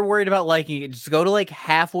you're worried about liking it, just go to like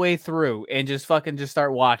halfway through and just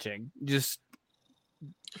start watching. Just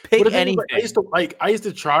pick anything. I used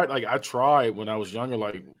to try. Like I tried when I was younger.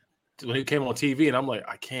 Like when it came on TV, and I'm like,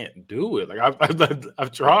 I can't do it. Like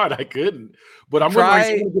I've tried, I couldn't. But I'm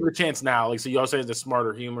gonna give it a chance now. Like so, y'all say it's the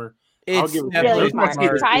smarter humor. I'll give it really smart.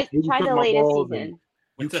 Try the latest season.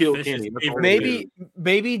 You kill Kenny.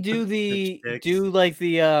 Maybe do like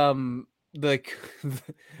the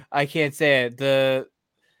I can't say it, the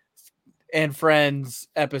and Friends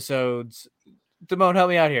episodes. Damone, help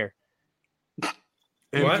me out here.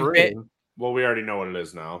 Well, we already know what it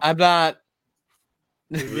is now. I'm not.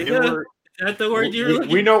 Is that the word you're looking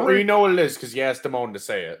we know for? we know what it is because you asked Damone to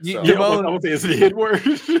say it. So. I would say it's the hit word.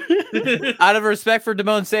 Out of respect for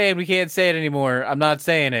Damone saying we can't say it anymore, I'm not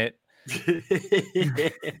saying it.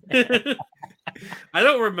 I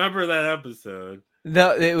don't remember that episode.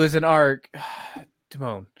 No, it was an arc.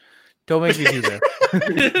 Damone, don't make me do that.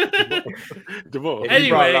 Damone. If you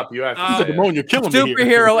brought it up, you have to say Damone, you're killing me.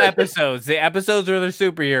 Superhero episodes. The episodes where they're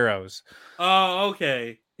superheroes. Oh,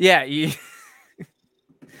 okay. Yeah.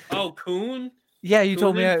 Oh, Coon? Yeah, you Coon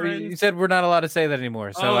told me and that. Friends? You said we're not allowed to say that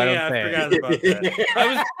anymore, so I don't say I it. forgot about that. I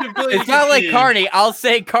was completely It's not like confused. Carney. I'll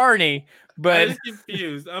say Carney, I but was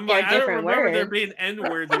confused. I'm Yeah, like, I don't different remember there word. being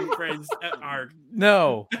N-words in Friends arc.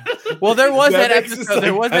 no. Well, there was that makes episode. it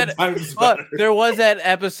There was like that. 10 times Well, better. there was that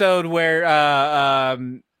episode where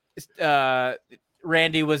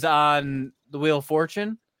Randy was on the Wheel of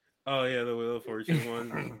Fortune. Oh yeah, the Wheel of Fortune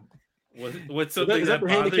one. What's Is something that that the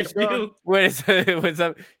handicap bothers dog? you? What's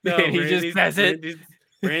up? No, And he just says it.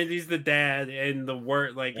 Randy's the dad, and the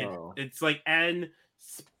word like Oh. it's like N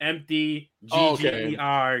empty Oh, okay.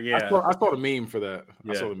 GGER. Yeah, I saw the meme for that.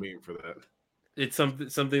 Yeah. I saw the meme for that. it's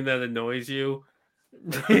something that annoys you.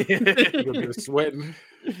 You're gonna be sweating.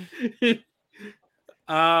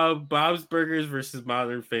 Bob's Burgers versus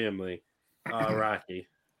Modern Family. Rocky.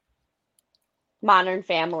 Modern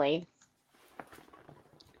Family.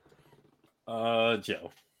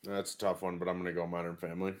 Joe. That's a tough one, but I'm gonna go Modern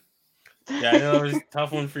Family. Yeah, I know it was a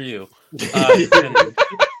tough one for you.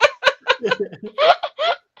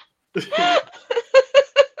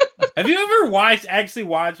 Have you ever actually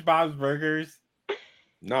watched Bob's Burgers?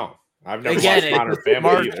 No, I've never Again, watched Modern Family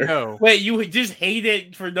Mark either. Joe. Wait, you just hate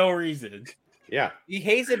it for no reason. Yeah, He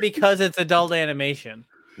hates it because it's adult animation.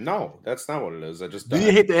 no, that's not what it is. I just Do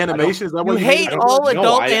you hate the animation? Is that You what hate I don't- all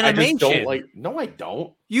adult I just animation. don't like. No, I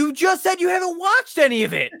don't. You just said you haven't watched any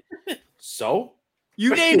of it. So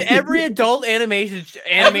You named every adult animated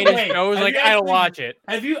Wait, show. It was have like, you I don't actually- watch it.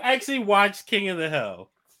 Have you actually watched King of the Hill?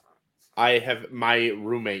 I have. My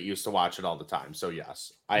roommate used to watch it all the time. So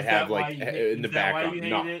yes, I Is have that why like you hate- in the is that why background. you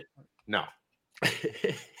No, hate it? no.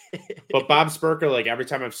 But Bob Spurker, like every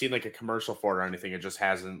time I've seen like a commercial for it or anything, it just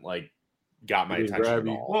hasn't like got my It didn't attention grab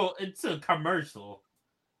at you. all. Well, it's a commercial.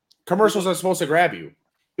 Commercials are supposed to grab you.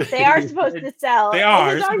 They are supposed to sell. They And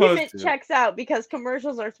are his supposed argument to. checks out because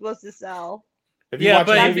commercials are supposed to sell. If you Yeah, watch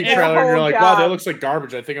but a if- movie if- trailer and you're whole like, "Wow, that job. looks like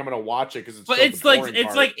garbage," I think I'm gonna watch it because it's. But still it's the like boring it's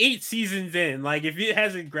part. like 8 seasons in. Like if it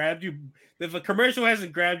hasn't grabbed you, if a commercial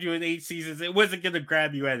hasn't grabbed you in 8 seasons, it wasn't gonna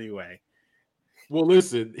grab you anyway. Well,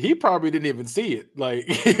 listen, he probably didn't even see it. Like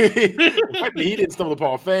he didn't stumble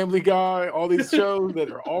upon Family Guy, all these shows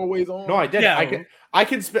that are always on. No, I did. Yeah. I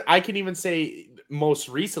can even say most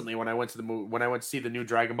recently when I went to the movie, when I went to see the new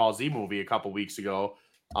Dragon Ball Z movie a couple weeks ago,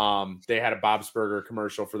 they had a Bob's Burger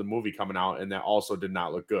commercial for the movie coming out, and that also did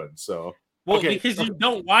not look good. So Well, Okay, because you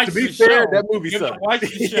don't watch to be the fair, show. that movie You haven't sucked. watched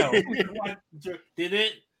the show. Did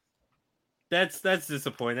it? That's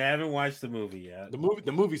disappointing. I haven't watched the movie yet.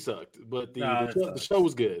 The movie sucked, but Nah, it the sucked. show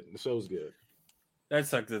was good. The show was good. That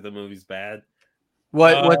sucked that the movie's bad.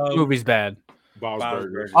 What Um, movie's bad? Bob's Bob's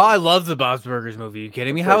Burgers. Burgers. Oh, I love the Bob's Burgers movie. Are you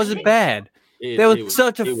kidding me? How was it bad? That was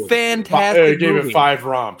such a it was- fantastic I gave movie. it 5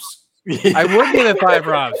 romps. I would give it 5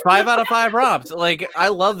 romps. 5 out of 5 romps. Like I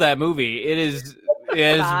love that movie. It is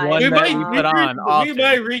Five. one that we put on we often.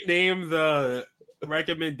 might rename the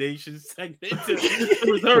recommendation segment to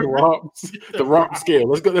the romp scale.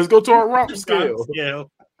 Let's go to our romp scale.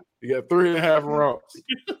 scale. You got 3.5 romps.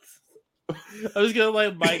 I was gonna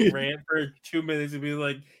let Mike rant for 2 minutes and be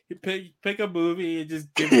like, pick a movie and just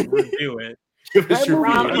review it. Give us your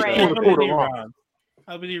Rom feedback. rant.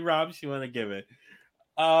 How many ROMs you want to give it?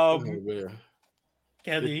 Oh, man.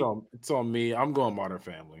 Kenny, It's on me. I'm going Modern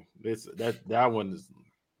Family. That one is.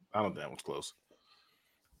 I don't think that one's close.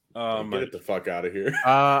 Get it the fuck out of here.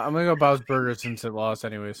 I'm gonna go Bob's Burgers since it lost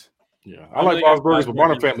anyways. Yeah, I I'm like gonna Bob's go Burgers, Bob's but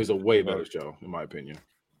Modern Burgers. Family's a way better show, in my opinion.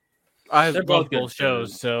 I They're love both good both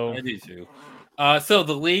shows, so I do too. So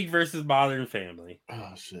the League versus Modern Family.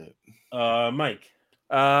 Oh shit. Mike.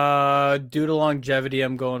 Due to longevity,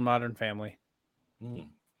 I'm going Modern Family.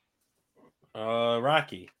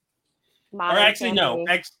 Rocky. Modern or actually, Family.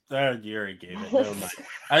 no. You already gave it. Never mind.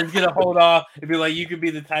 I was gonna hold off and be like, you could be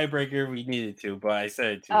the tiebreaker if we needed to, but I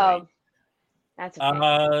said it too late. That's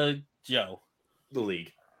okay. Joe. The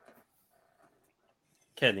League.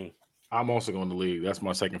 Kenny. I'm also going to League. That's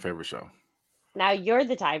my second favorite show. Now you're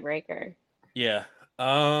the tiebreaker. Yeah.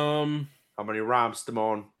 How many romps,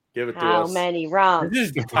 Damone? Give it to How us. many romps?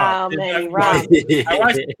 This is How tough. many I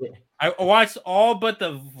romps? watched all but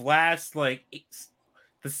the last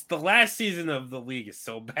the last season of the League is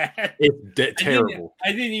so bad. It's terrible.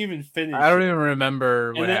 I didn't even finish. I don't even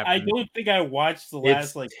remember what And then I happened. don't think I watched the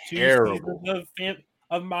last It's 2 terrible. seasons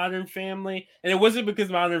of Modern Family, and it wasn't because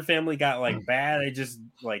Modern Family got bad. I just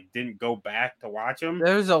didn't go back to watch them.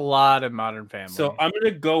 There's a lot of Modern Family. So I'm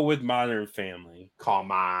gonna go with Modern Family.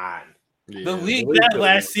 Come on. Yeah, The League League's that good.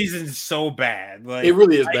 last season is so bad. It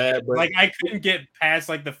really is bad. But I couldn't get past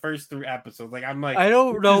the first 3 episodes. I'm like, I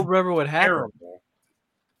don't this know. is Remember what happened? terrible.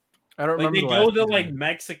 I don't remember. They the go last to season.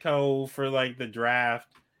 Mexico for the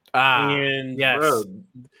draft, and yes, bro,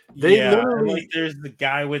 they and, literally there's the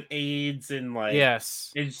guy with AIDS, and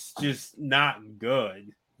yes. it's just not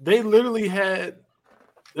good. they literally had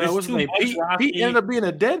There's what's his too name? much Pete Rocky. ended up being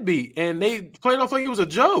a deadbeat, and they played off like it was a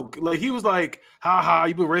joke. Like he was like, "Ha ha,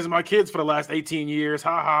 you've been raising my kids for the last 18 years."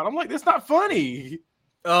 Ha ha. I'm like, that's not funny.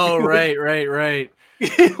 Oh, right.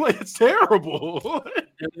 It's terrible.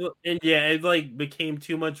 And yeah, it became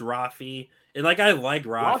too much Rafi. And I like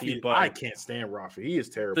Rafi, but I can't stand Rafi. He is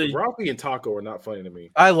terrible. The- Rafi and Taco are not funny to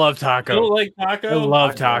me. I love you Taco. don't like Taco. I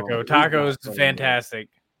love Taco. Taco. He's Taco not is funny, fantastic.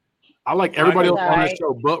 I like everybody else Taco's on this alright.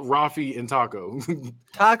 show but Rafi and Taco.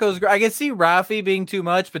 Taco's great. I can see Rafi being too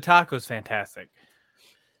much, but Taco's fantastic.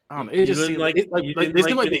 I don't know. You It just didn't seems like- like, you they didn't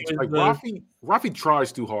seem like like, when it like was Rafi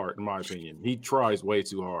tries too hard, in my opinion. He tries way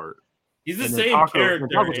too hard. He's the And then same Taco- character.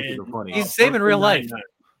 and Taco just in, isn't funny. He's the same in real life.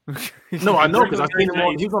 No, I know because I've Brooklyn seen him on.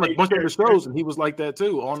 Nine-Nine, He was on a same bunch of other character. shows, and he was like that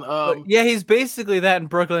too. On Yeah, he's basically that in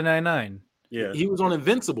Brooklyn Nine-Nine. Yeah, he was on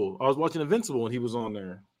Invincible. I was watching Invincible, and he was on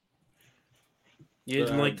there. you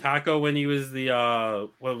didn't like Taco when he was the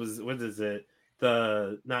what is it?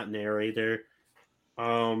 The not narrator.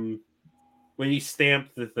 When he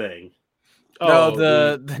stamped the thing. No,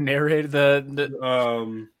 the narrator,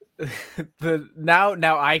 the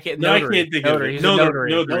now I can't. No, I Notary. can't think of Notary. it. He's a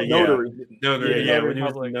notary. Notary. Notary. Notary, Yeah, yeah, when he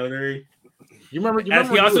was Public. the notary. You remember? You As remember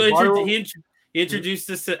he when also was viral? he introduced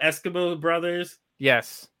us to Eskimo Brothers.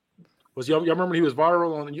 Yes. Y'all remember when he was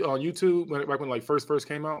viral on YouTube back when first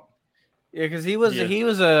came out? Yeah, because he was Yeah. a He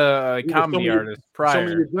was comedy Show Me artist Show Me prior.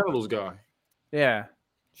 Your Genitals guy. Yeah.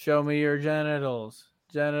 Show me your genitals.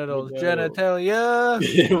 Genitals. Genitalia.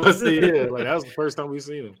 That was the first time we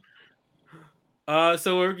seen him.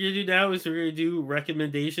 So what we're gonna do now is we're gonna do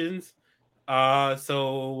recommendations.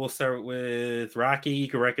 So we'll start with Rocky. You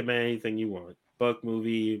can recommend anything you want. Book,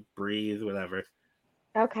 movie, breathe, whatever.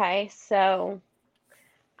 Okay, so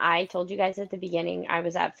I told you guys at the beginning I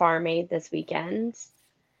was at Farm Aid this weekend.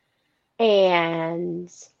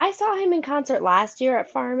 And I saw him in concert last year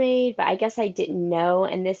at Farm Aid, but I guess I didn't know.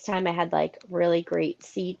 And this time I had really great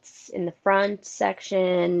seats in the front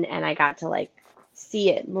section and I got to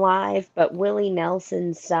see it live. But Willie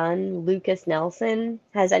Nelson's son, Lucas Nelson,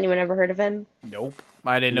 has anyone ever heard of him? Nope.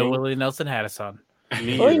 I didn't know Nope. Willie Nelson had a son.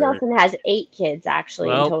 Me Willie either. Nelson has 8 kids actually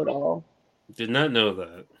Well, in total. Did not know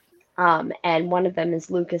that. And one of them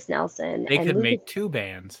is Lucas Nelson. They and could Lucas, make 2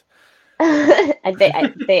 bands.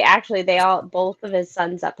 both of his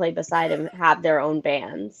sons that play beside him have their own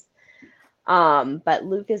bands. But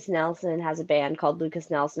Lucas Nelson has a band called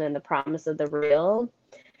Lucas Nelson and the Promise of the Real.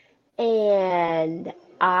 And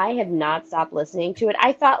I have not stopped listening to it.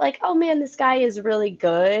 I thought oh man, this guy is really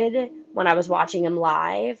good when I was watching him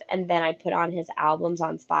live. And then I put on his albums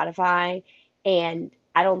on Spotify and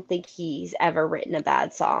I don't think he's ever written a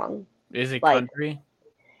bad song. Is it Like- country?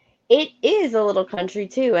 It is a little country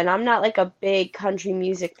too, and I'm not a big country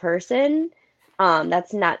music person.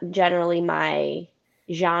 That's not generally my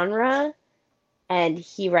genre. And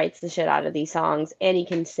he writes the shit out of these songs, and he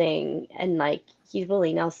can sing, and he's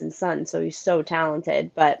Willie Nelson's son, so he's so talented.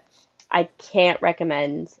 But I can't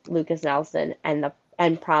recommend Lucas Nelson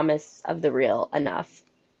and Promise of the Real enough.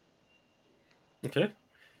 Okay.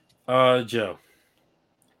 Joe.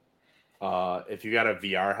 If you got a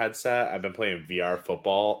VR headset, I've been playing VR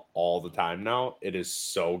football all the time now. It is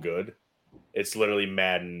so good. It's literally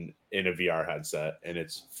Madden in a VR headset, and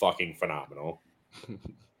it's fucking phenomenal.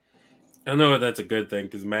 I know that's a good thing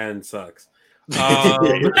because man sucks.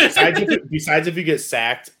 Besides if you get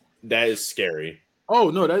sacked That is scary. Oh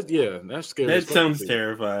no, that's scary. That sounds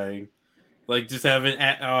terrifying. Like just having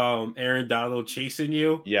Aaron Donald chasing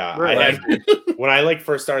you. Yeah, Right. When I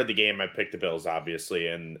first started the game, I picked the Bills, obviously,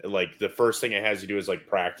 and like the first thing it has you do is like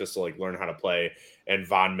practice to like learn how to play. And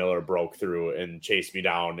Von Miller broke through and chased me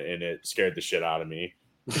down, and it scared the shit out of me.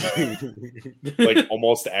 Like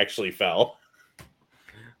almost actually fell.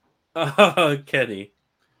 Kenny.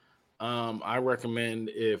 I recommend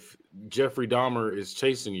if Jeffrey Dahmer is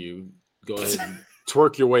chasing you, go ahead and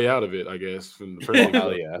twerk your way out of it. I guess from the first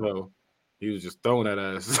Hell yeah. No, he was just throwing that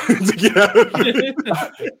ass to get out of it.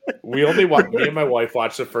 Me and my wife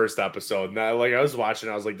watched the first episode, and I was watching,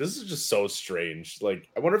 I was like, this is just so strange. Like,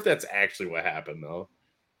 I wonder if that's actually what happened, though.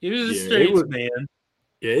 He was a strange man.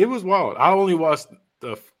 Yeah, it was wild. I only watched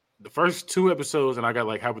the first 2 episodes, and I got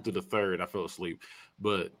like halfway through the third. I fell asleep,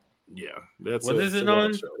 but yeah, that's What is it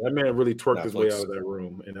on? show. That man really twerked his way Netflix. out of that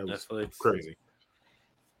room, and that was Netflix. crazy.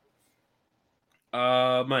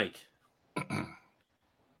 Mike.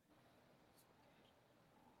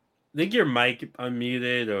 Think your mic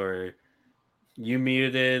unmuted or you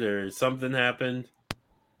muted or something happened?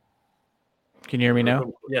 Can you hear me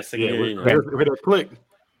now? Yes, I can Yeah, hear you now. hit a click.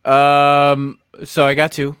 So I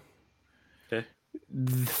got 2. Okay.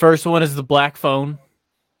 The first one is The Black Phone.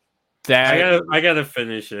 I gotta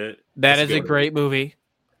finish it. That That's is a good. great movie.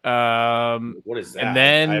 What is that? And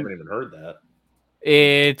then- I haven't even heard that.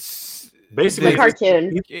 It's Basically, The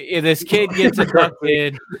cartoon. this kid gets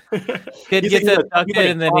abducted. Kid He's gets like a abducted,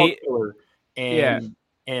 and then child he killer,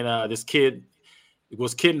 and this kid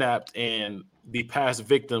was kidnapped, and the past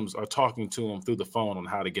victims are talking to him through the phone on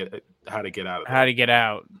how to get out of it. how to get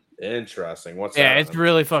out. Interesting. What's Yeah, that? it's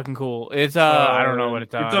really fucking cool. It's I don't know what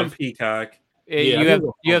it's on. It's on Peacock. Yeah,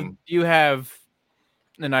 You have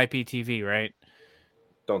an IPTV, right?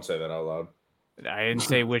 Don't say that out loud. I didn't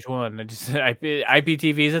say which one. I just said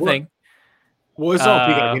IPTV is a What? thing. Well, it's on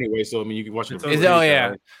Peacock Uh, anyway, so I mean, you can watch it. It's on Is it? Oh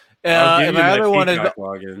yeah. I'll give And you my other one Peacock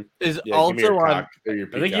login. is Yeah, give me also your on. cock or your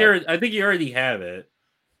I think you already have it.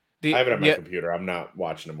 The, I have it on my the- computer. I'm not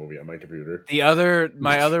watching a movie on my computer.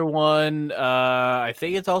 my other one, I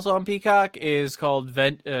think it's also on Peacock, is called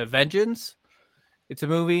Vengeance. It's a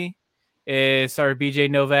movie. It starred BJ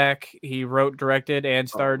Novak. He wrote, directed, and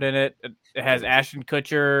starred in it. It has Ashton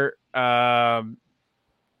Kutcher.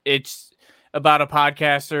 It's about a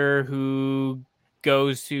podcaster who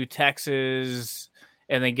goes to Texas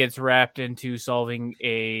and then gets wrapped into solving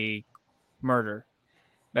a murder.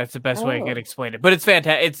 That's the best way I can explain it. But it's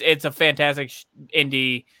fantastic. It's a fantastic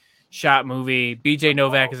indie shot movie. BJ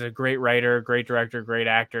Novak is a great writer, great director, great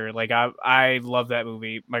actor. Like I love that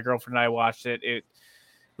movie. My girlfriend and I watched it. It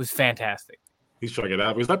was fantastic. He's trying to get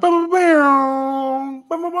out. He's like, "Bam, bam,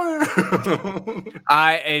 bam, bam,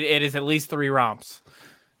 bam." It is at least 3 romps.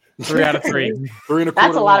 3 out of 3. 3 and a quarter.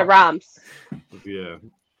 That's a lot of ROMs. Yeah,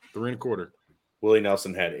 3 and a quarter. Willie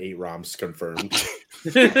Nelson had 8 ROMs confirmed.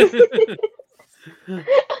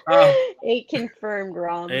 8 confirmed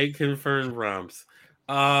ROMs. 8 confirmed ROMs.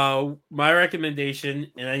 My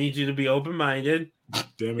recommendation, and I need you to be open-minded,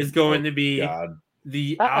 Damn it. is going to be God.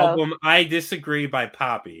 the Uh-oh. album I Disagree by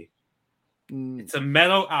Poppy. It's a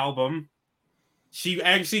metal album. She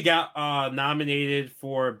actually got nominated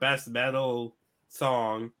for Best Metal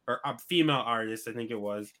Song or Female Artist, I think it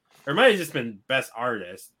was. Or it might have just been Best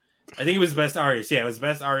Artist. I think it was Best Artist. Yeah, it was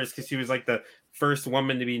Best Artist because she was like the first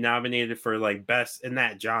woman to be nominated for like Best in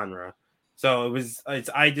that genre. So it's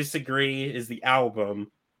I Disagree is the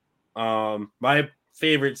album. My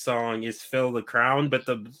favorite song is Fill the Crown, but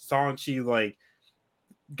the song she like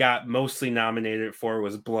got mostly nominated for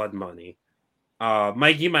was Blood Money.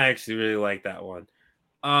 Mike, you might actually really like that one.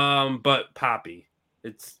 But Poppy,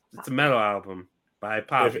 it's a metal album by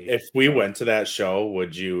Poppy. If we went to that show,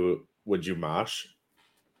 would you mosh?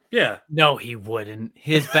 Yeah. No, he wouldn't.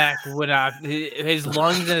 His back would not. His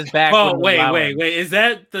lungs and his back. Oh, wouldn't wait. allow him. Is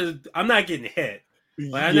that the? I'm not getting hit.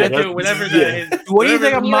 Like, I'm Yeah, not doing that's- whatever yeah. that is. What do you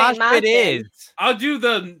think a You ain't mosh pit moshing. is? I'll do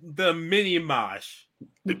the mini mosh.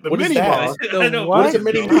 The What is mini that? mosh. I know. what? What's a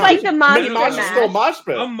mini It's like the mommy Mini mosh is mash. still mosh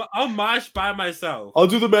pit. I'll mosh by myself. I'll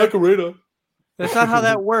do the Macarena. That's not how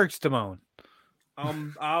that works, Timon.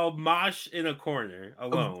 I'll mosh in a corner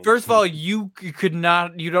alone. First of all, you could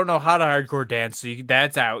not. You don't know how to hardcore dance, so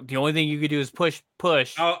that's out. The only thing you could do is push.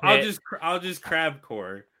 I'll hit. just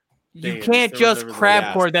crabcore. You dance can't or just whatever crab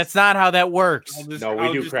that core. is. That's not how that works. No, we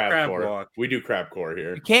I'll do just crab core. walk. We do crab core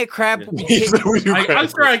here. You can't crab. Yeah. You, can't- We do I'm crap.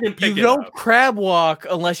 sure I can pick you it don't up. crab walk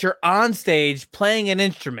unless you're on stage playing an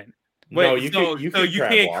instrument. Wait, No, you so, can. You so can you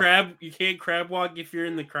crab can't walk. crab. You can't crab walk if you're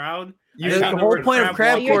in the crowd. You I The don't know whole where point of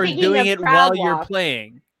crab walk- You're core is thinking doing of it crab while you're walk.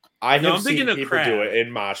 playing. I'm have seen thinking of people do crab. it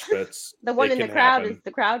in mosh pits. The one It in the can crowd happen. is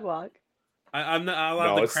the crowd walk. I'm not allowed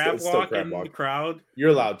No, to it's crab still walk crab in walk. the crowd. You're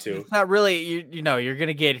allowed to. It's not really, you know, you're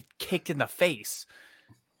gonna get kicked in the face.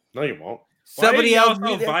 No, you won't. Somebody Why are else.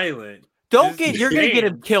 y'all so violent. Don't Just you're gonna get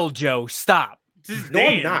dance. him killed, Joe. Stop. Just No,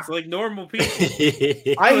 I'm dance not. like normal people.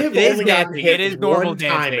 I have It is only gotten dancing. hit It is normal one time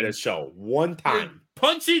dancing. in a show. One time.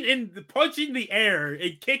 Punching the air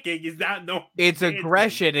and kicking is not normal. It's dancing.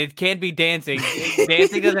 aggression. It can be dancing.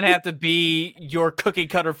 Dancing doesn't have to be your cookie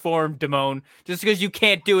cutter form, Damone. Just because you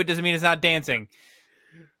can't do it doesn't mean it's not dancing.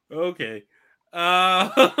 Okay. Maybe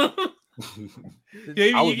I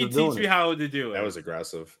was you can just doing teach me it. how to do it. That was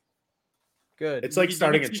aggressive. Good. It's like You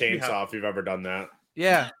starting a can teach me how- chainsaw if you've ever done that.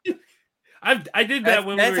 Yeah. I did that That's,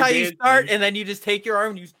 when that's we were how you dancing. start, and then you just take your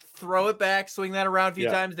arm, and you throw it back, swing that around a few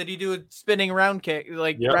Yeah. times, then you do a spinning around kick,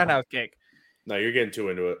 like Yep. roundhouse kick, No, you're getting too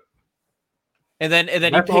into it. and then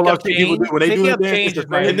That's you all pick I've up seen people change. do when they do Picking the up dance, change it's is just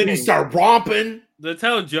my like- And then you start romping. That's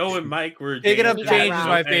how Joe and Mike were Picking up dancing change is at-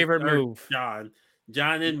 my favorite or move.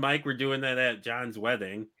 John and Mike were doing that at John's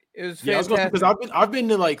wedding. It was Yeah, I was gonna fantastic. because I've been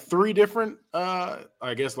to like 3 different I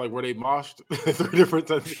guess like where they moshed 3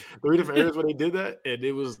 different areas where they did that, and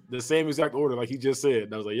it was the same exact order like he just said.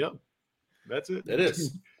 And I was like, yep, that's it. It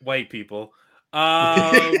is. White people. Hey,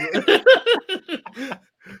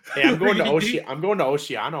 I'm going to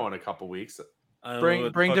Oceano in a couple weeks. I don't know bring what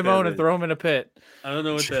the bring fuck Damone that and throw him in a pit. is. I don't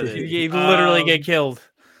know what that is. He literally get killed.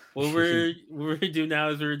 What we're gonna do now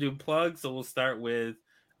is we're gonna do plugs. So we'll start with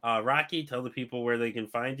Rocky. Tell the people where they can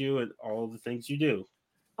find you and all the things you do.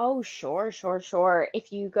 Oh, sure.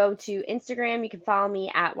 If you go to Instagram, you can follow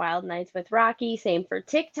me at Wild Nights with Rocky. Same for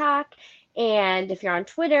TikTok. And if you're on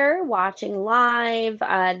Twitter watching live,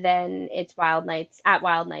 then it's Wild Nights at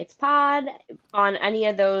Wild Nights Pod. On any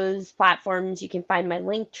of those platforms, you can find my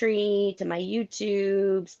link tree to my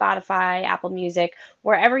YouTube, Spotify, Apple Music,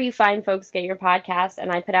 wherever you find folks get your podcast.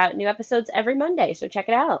 And I put out new episodes every Monday, so check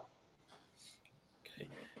it out.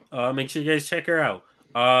 Make sure you guys check her out.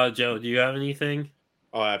 Joe, do you have anything?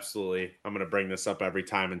 Oh, absolutely. I'm going to bring this up every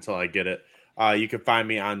time until I get it. You can find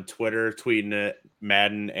me on Twitter, tweeting at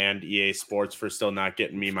Madden and EA Sports for still not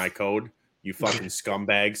getting me my code. You fucking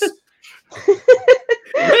scumbags.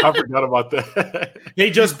 I forgot about that.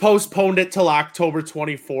 They just postponed it till October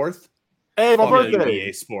 24th. Hey, my Fuck you, birthday.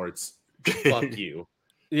 EA Sports. Fuck you.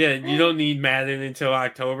 Yeah, you don't need Madden until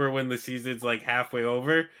October when the season's like halfway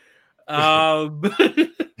over. I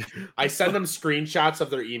send them screenshots of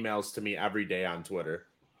their emails to me every day on Twitter.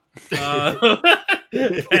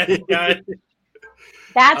 That guy,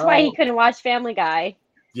 That's why he couldn't watch Family Guy.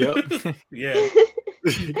 Yep. yeah,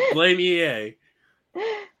 blame EA.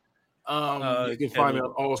 You can find me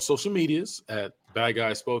on all social medias at Bad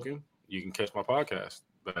Guy Spoken. You can catch my podcast,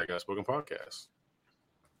 Bad Guy Spoken Podcast.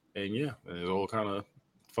 And yeah, there's all kind of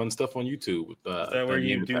fun stuff on YouTube. With, Is that where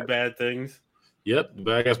you do bad things? Yep, the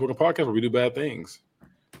Bad Guy Spoken Podcast where we do bad things.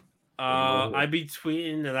 I be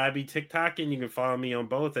tweeting and I be TikToking. You can follow me on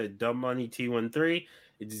both at DumbMoneyT13.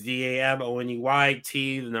 It's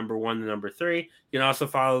DAMONEYT, the number 1, the number 3. You can also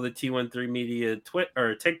follow the T13 Media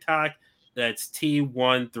or TikTok. That's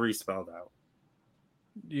T13 spelled out.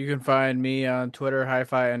 You can find me on Twitter,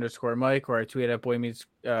 hi-fi_Mike, where I tweet at Boy Meets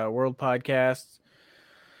World Podcast.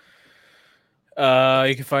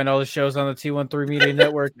 You can find all the shows on the T13 Media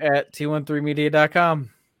Network at T13media.com.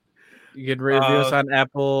 You can review us on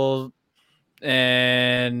Apple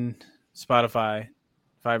and Spotify.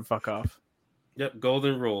 Fuck off. Yep,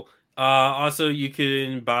 golden rule. Also, you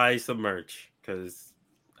can buy some merch because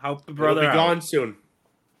help the brother It'll be out. gone soon.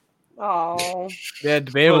 Oh, Yeah,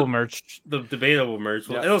 debatable Well, merch. The debatable merch.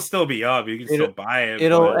 Well, Yeah. it'll still be up. You can still buy it.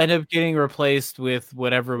 It'll but end up getting replaced with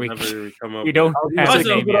whatever we whenever we come up we with don't it. have a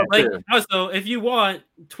Also, name yet. like, also, if you want,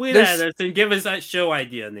 tweet There's- at us and give us that show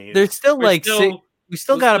idea name. There's still We're like still- we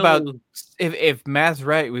still we're got about still- if math's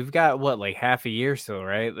right, we've got what like half a year still,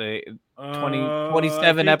 right? Like 27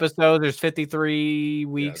 I think- episodes. There's 53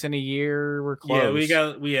 weeks in a year. We're close.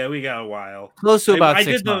 Yeah, we got a while. close to about I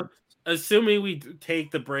 6 did months. assuming we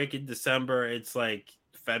take the break in December, it's like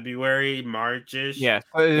February, March-ish. Yeah,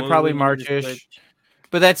 When probably we March-ish. switch.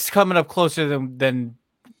 But that's coming up closer than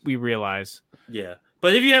we realize. Yeah.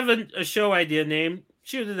 But if you have a show idea name,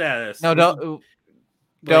 shoot it at us. No, Like,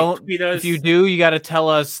 don't. tweet us. If you do, you got to tell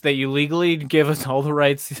us that you legally give us all the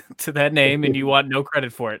rights to that name, and you want no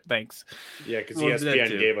credit for it. Thanks. Yeah, because We'll do that ESPN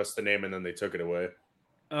too. gave us the name and then they took it away.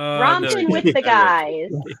 romping with the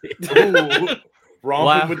guys.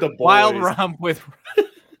 Romping with the boys. Wild romp with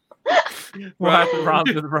wild romp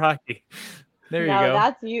with Rocky. There you No, go.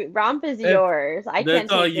 that's you. Romp is Uh, yours. I that's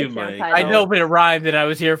can't all take you, this show Mike. title. I know, but it rhymed, and I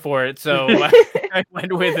was here for it, so I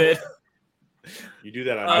went with it. You do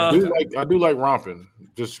that on I do like romping.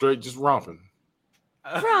 Just romping.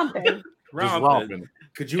 Romping. Just romping.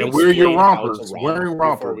 Could you and we're your explain how to rompers. romp Wearing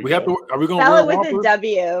romper. before We have to. Are we gonna Spell wear it with rompers? a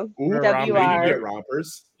W. Ooh, WR. romping, you get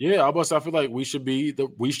rompers. Yeah, I feel like we should be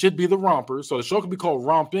the rompers. So the show could be called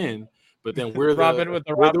Romp In, but then we're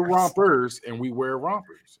the rompers, and we wear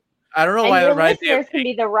rompers. I don't know And why your right listeners can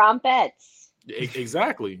be the rompettes.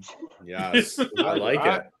 Exactly. Yes, I like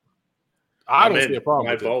it. I don't see a problem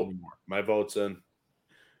My with it vote. anymore. My vote's in.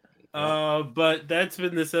 But that's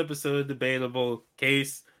been this episode of Debatable.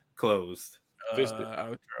 Case closed. Fisted.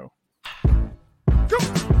 Outro.